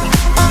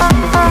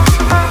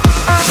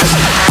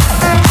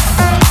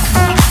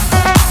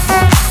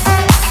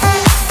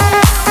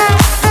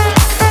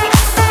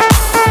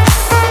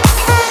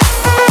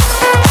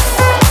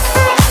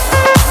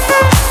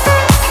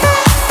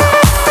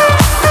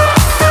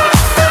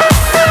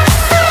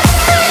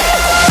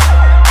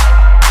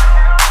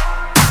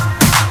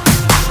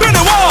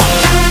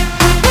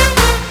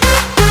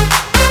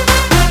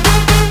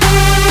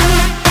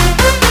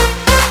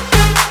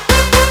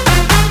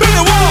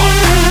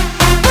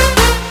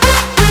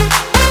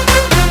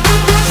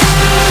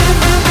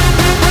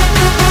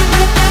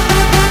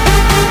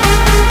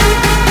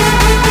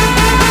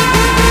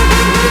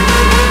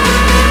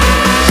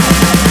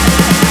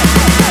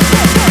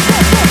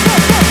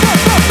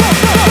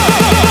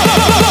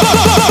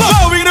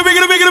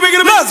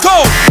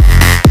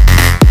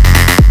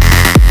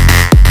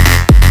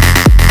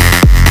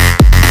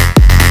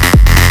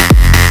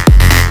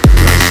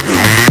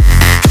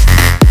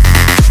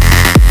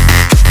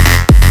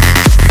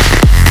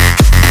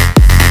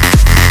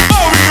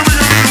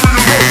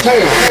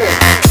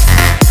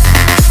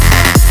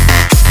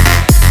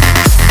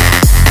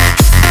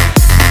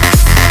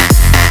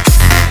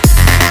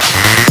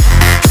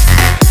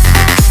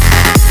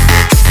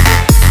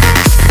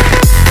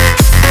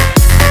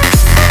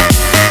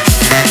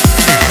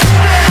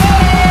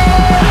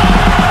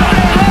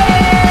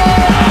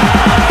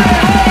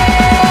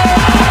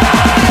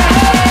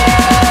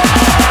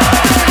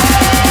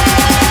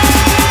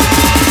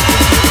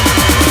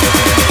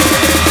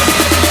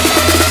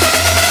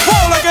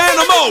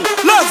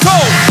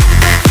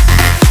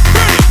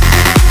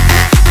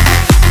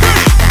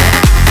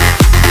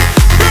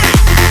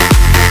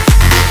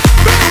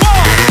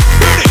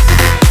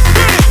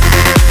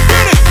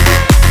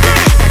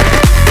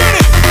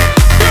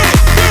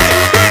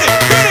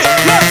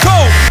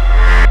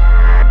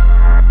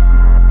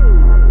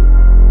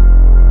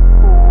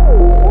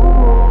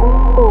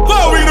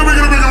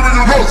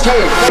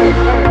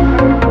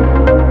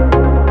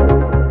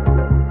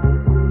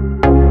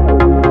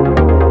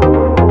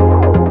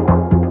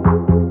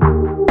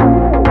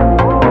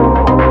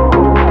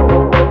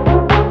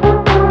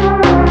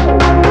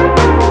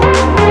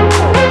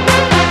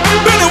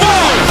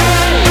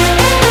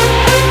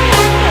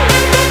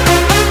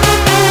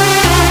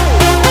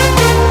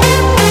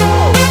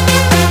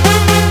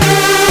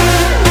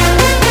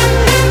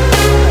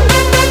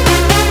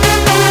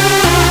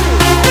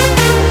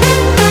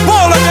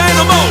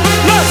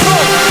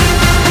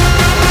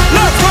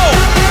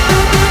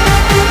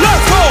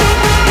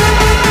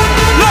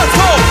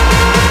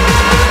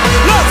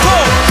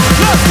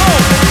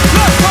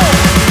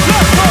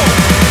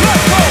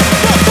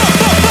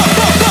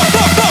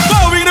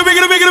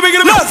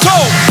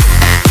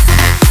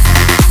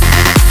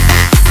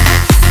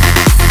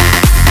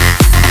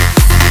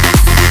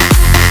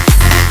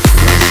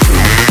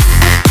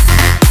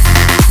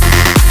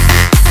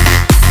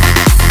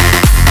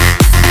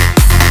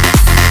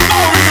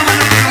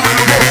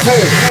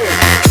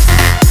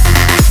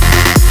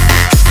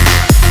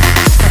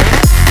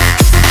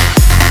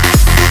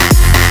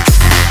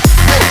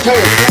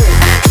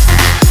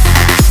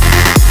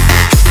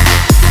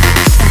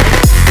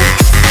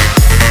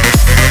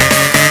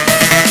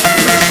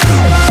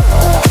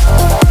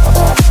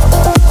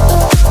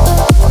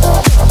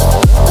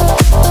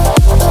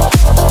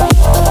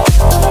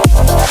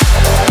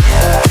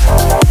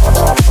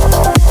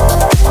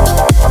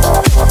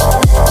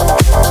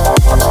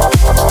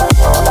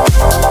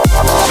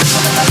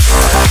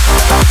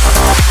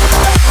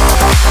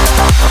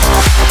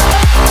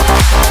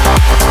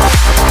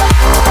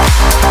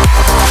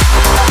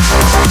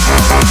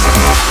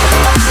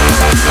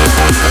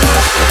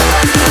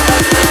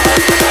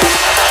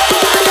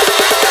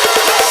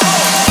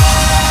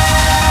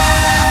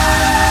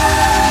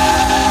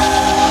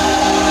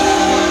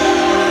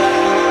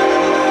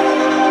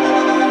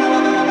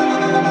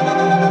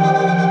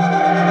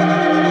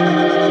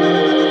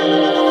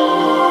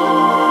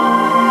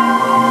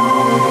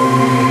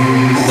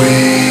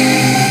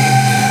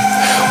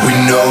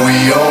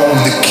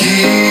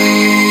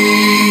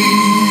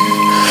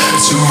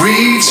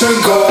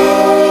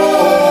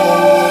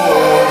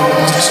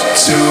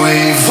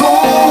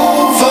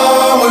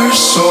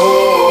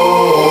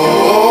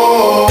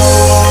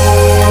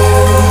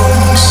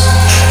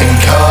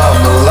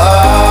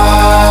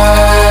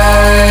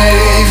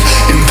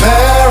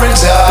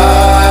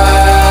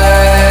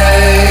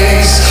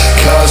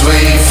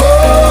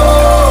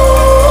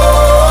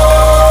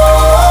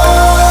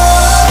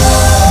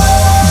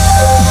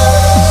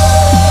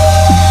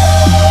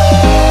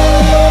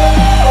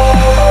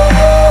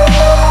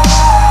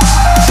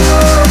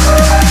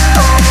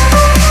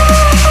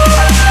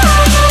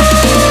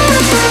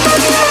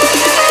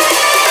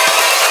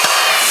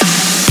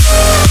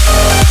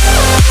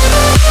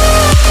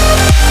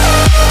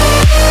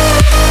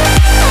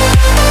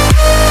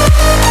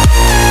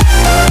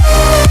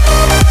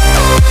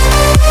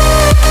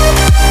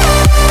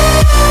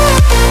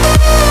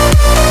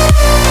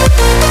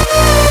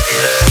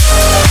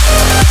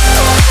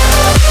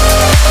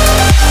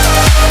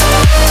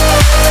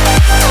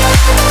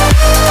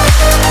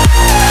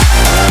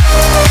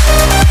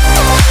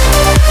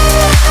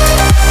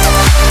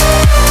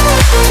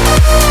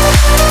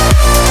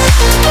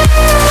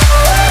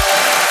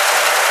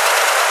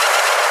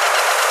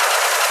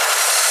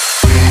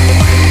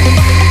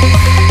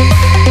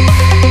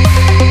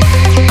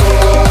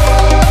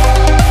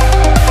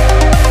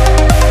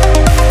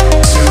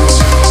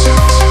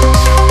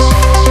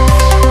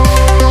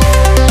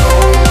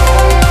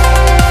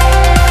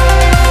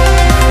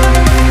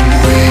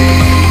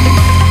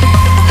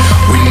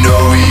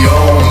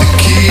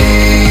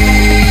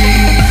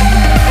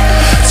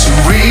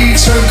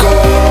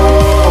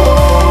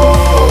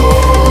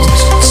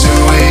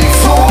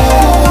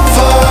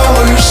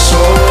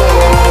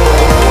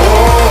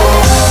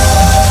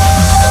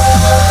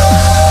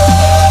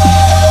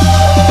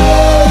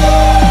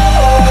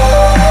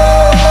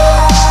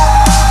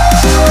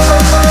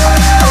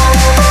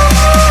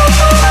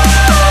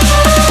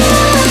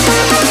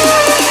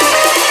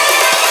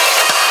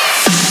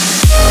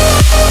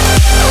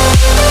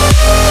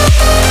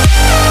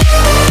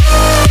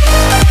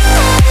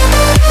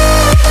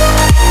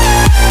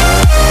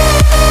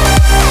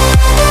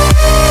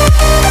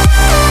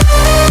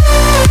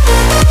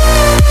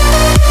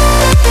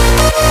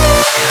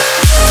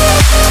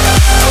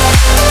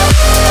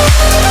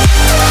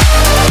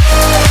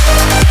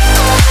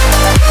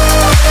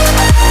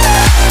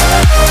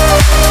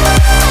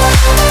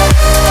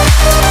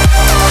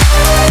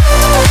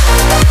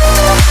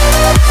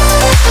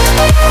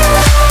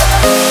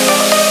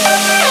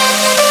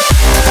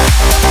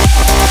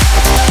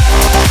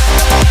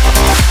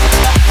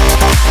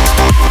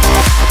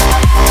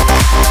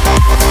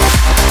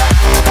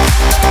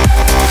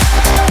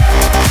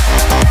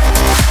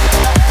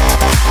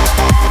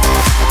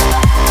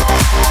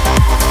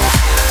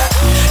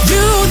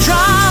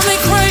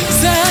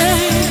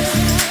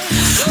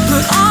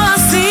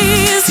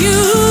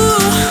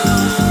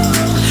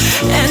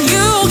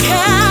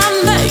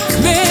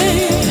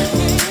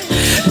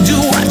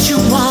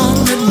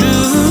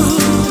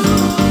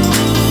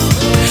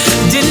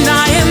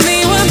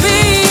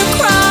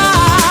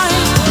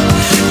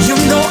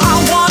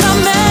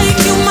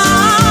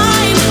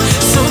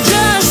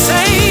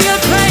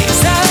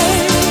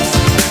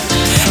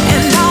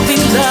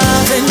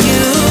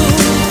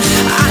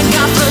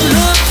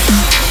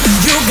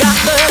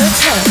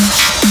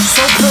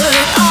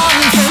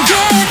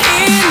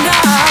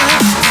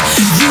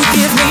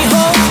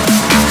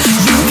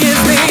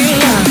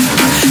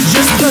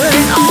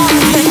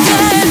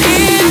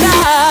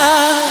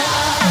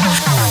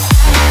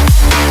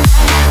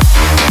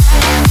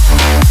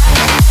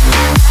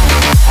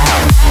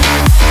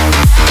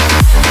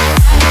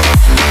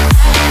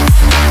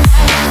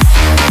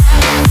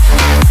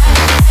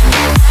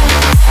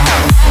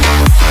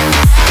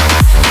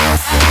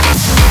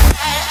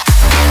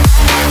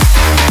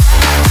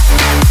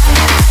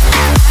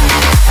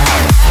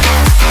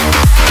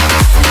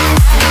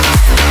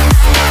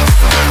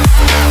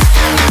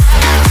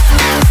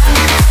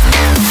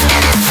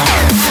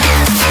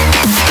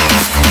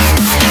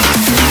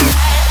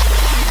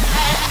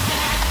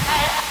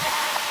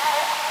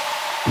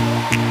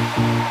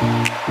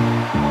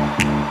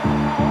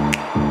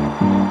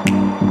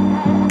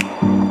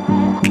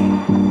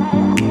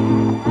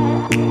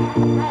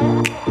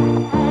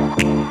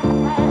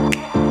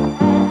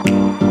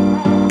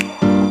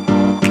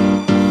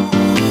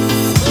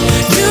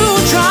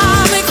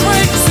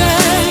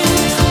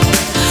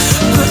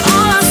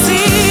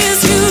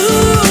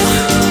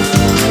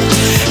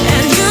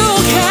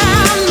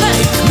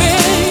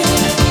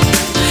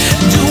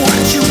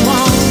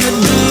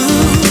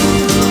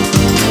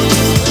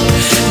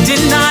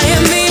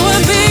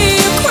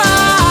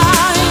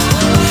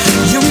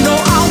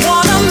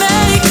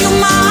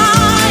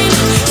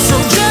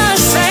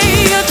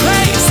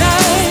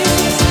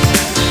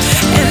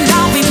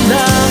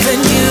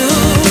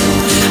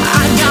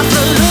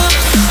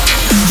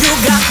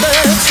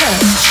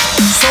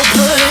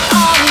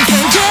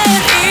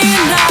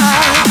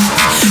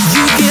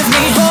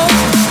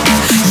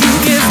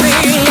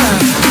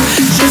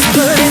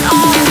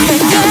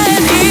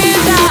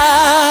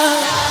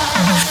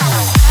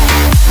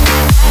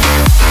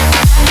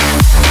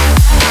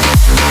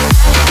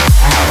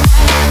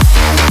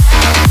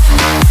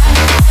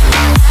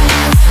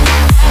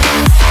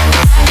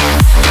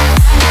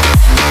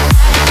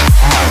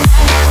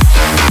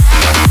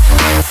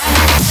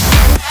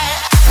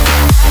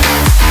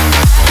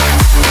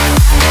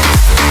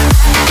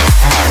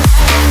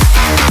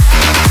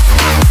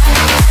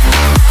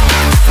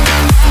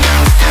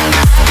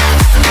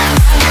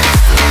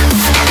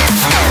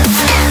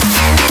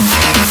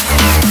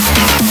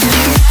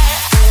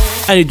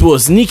 And it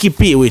was Nikki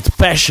P with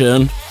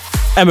Passion,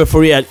 and before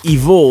we had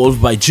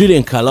Evolve by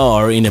Julian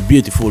Calor in a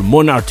beautiful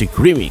Monarchic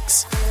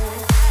remix.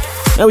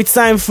 Now it's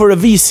time for a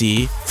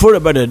VC, For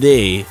a Better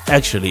Day,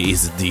 actually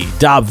is the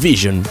Dub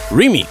Vision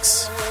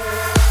remix.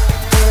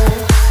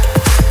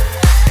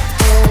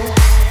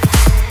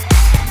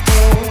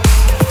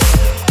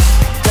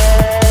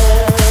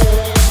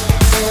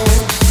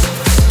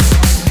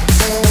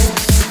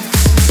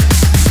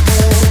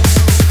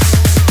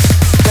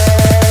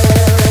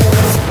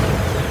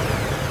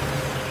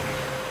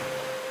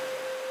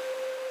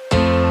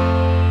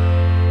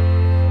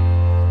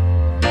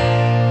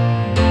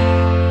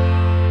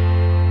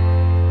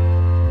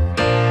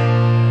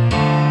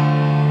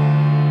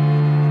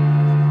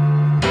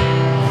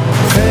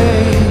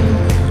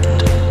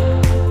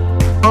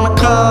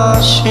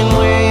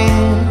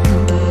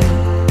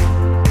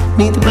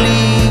 Neath the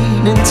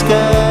bleeding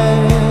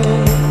sky,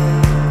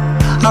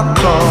 I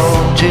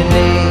called your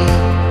name.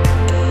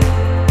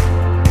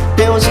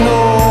 There was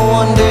no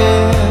one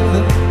there,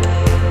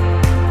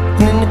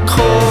 and in the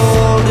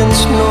cold and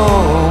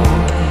snow,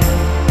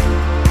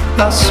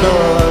 I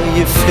saw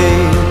your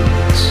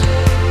face.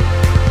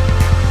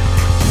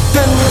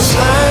 Then we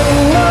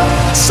sang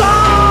a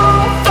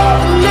song for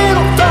the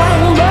little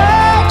thing,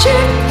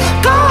 magic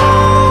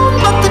gone,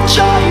 but the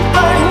joy you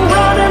bring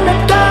running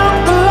it down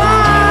the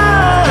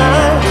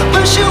line.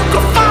 Wish you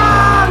could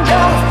find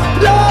out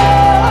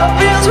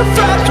love is a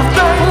fragile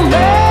thing,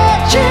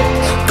 magic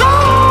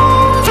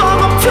gone from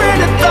a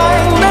pretty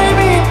thing.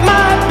 Maybe it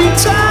might be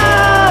time.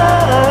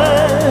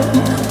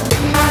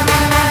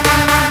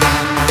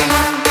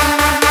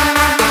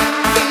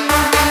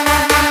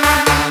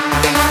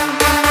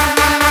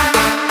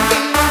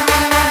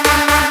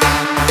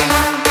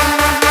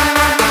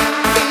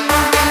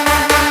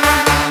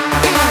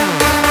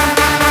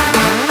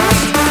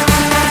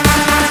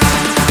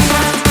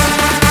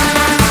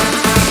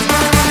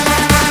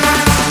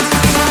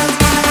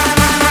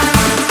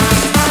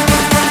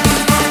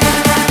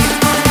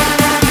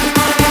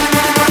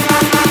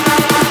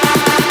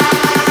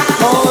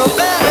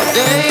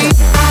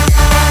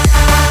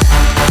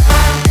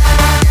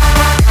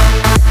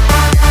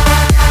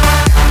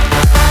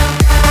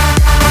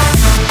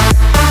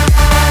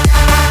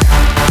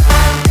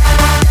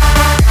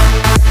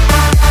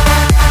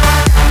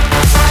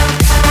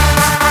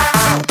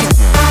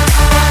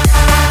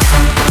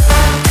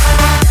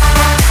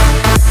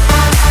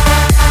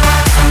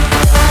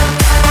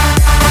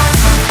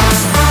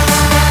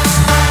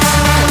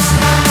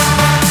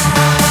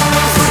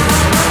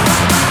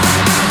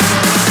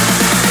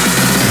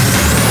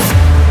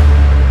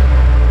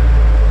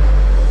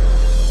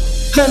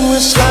 And we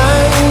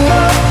sang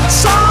a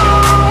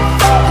song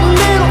for the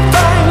little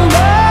thing,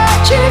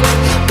 magic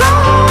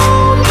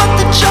gone, but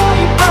the joy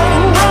you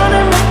bring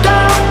running it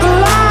down the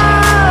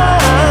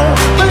line.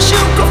 Wish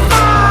you could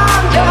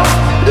find out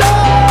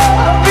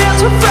love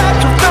is a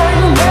fragile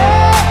thing,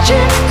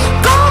 magic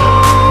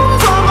gone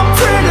from a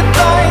pretty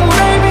thing.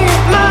 Maybe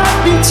it might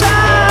be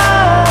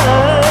time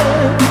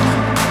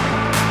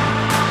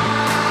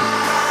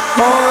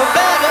for a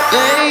better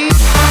day.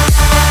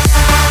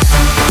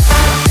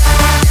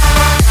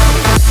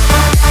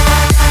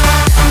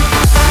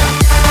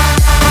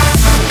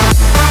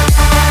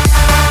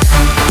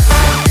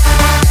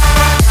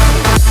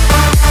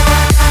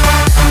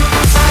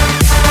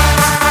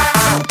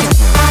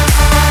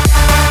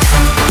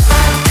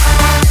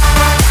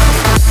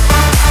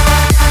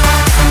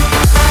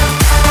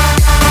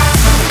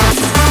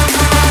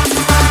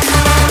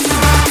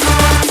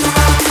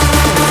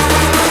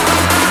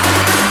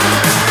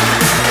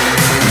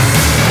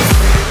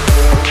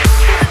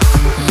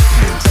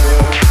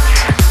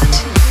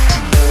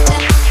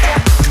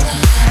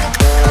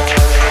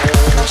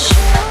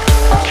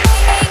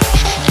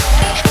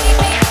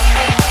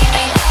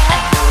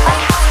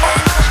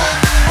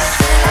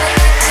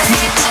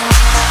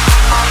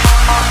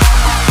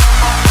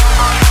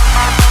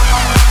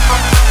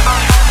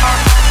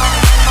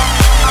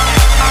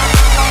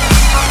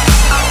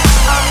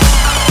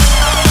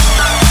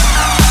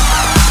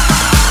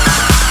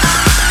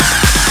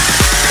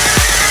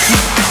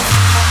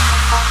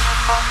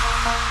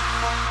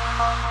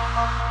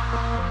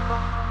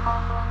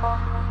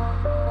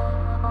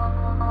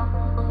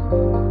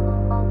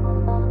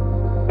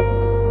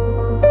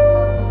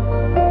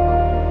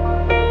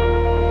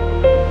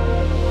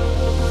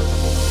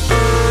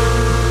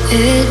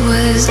 It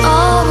was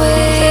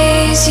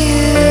always you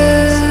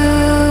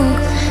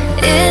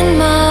in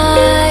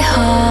my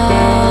heart.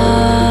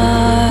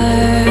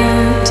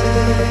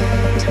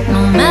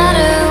 No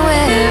matter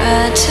where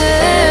I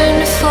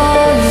turned for,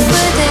 you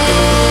were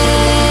there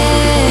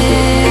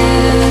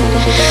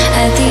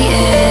at the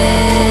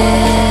end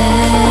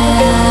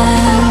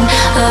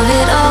of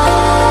it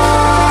all.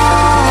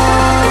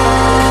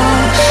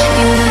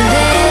 You were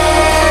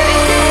there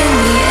in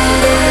the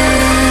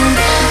end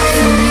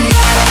for me.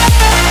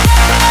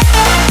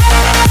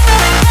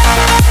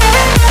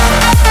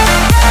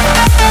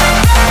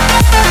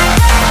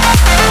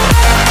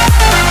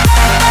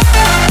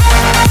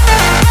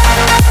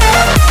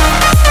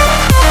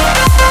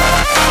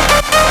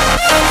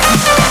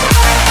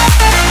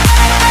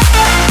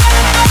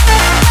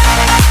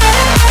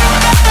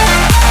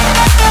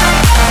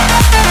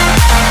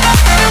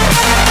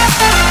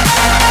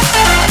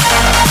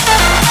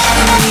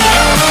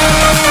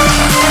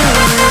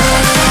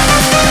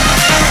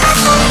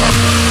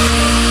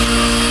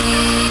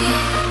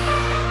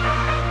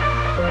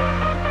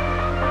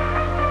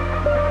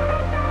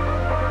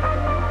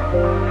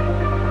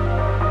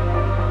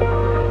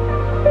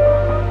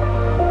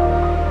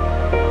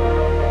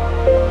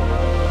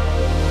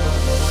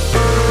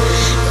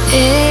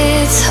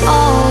 It's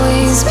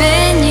always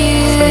been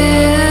you,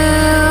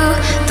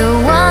 the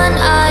one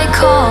I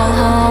call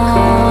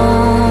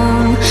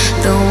home,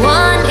 the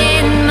one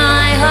in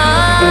my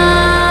heart.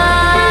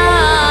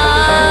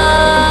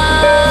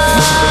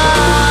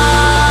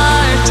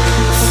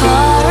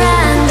 Far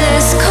and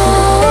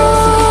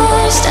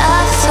discoursed, I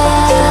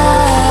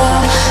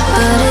fell,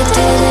 but it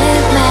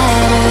didn't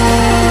matter,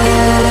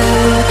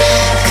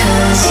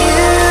 'cause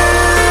you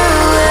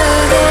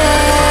were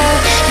there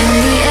in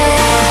the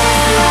end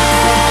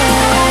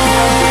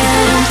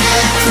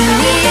for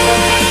me.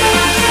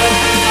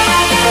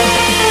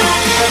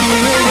 You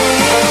were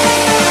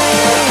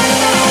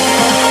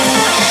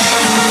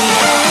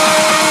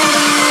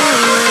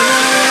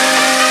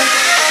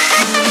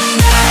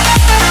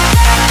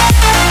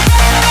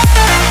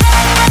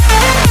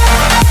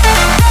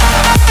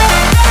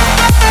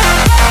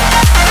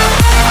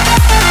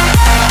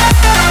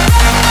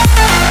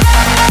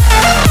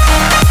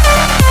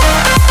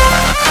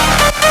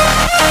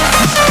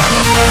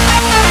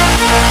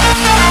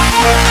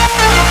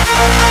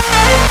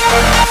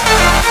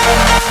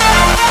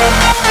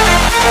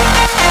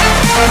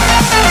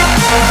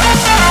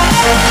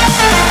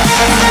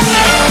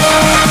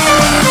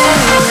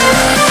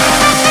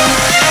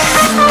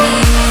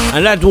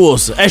And that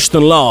was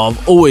Ashton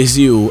Love, Always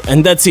You,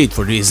 and that's it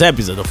for this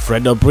episode of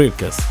Fred Up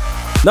Podcast.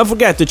 Don't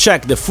forget to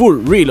check the full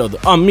reload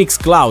on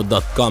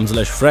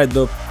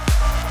mixcloud.com/fredup.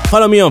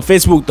 Follow me on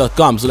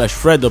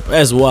facebook.com/fredup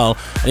as well,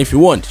 and if you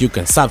want, you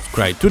can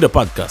subscribe to the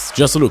podcast.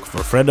 Just look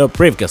for Fred Up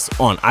Podcast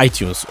on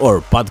iTunes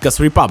or Podcast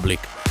Republic.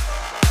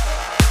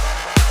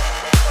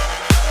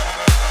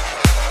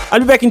 I'll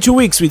be back in 2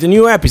 weeks with a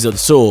new episode,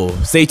 so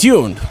stay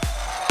tuned.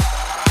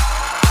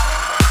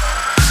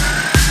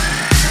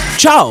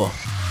 Ciao!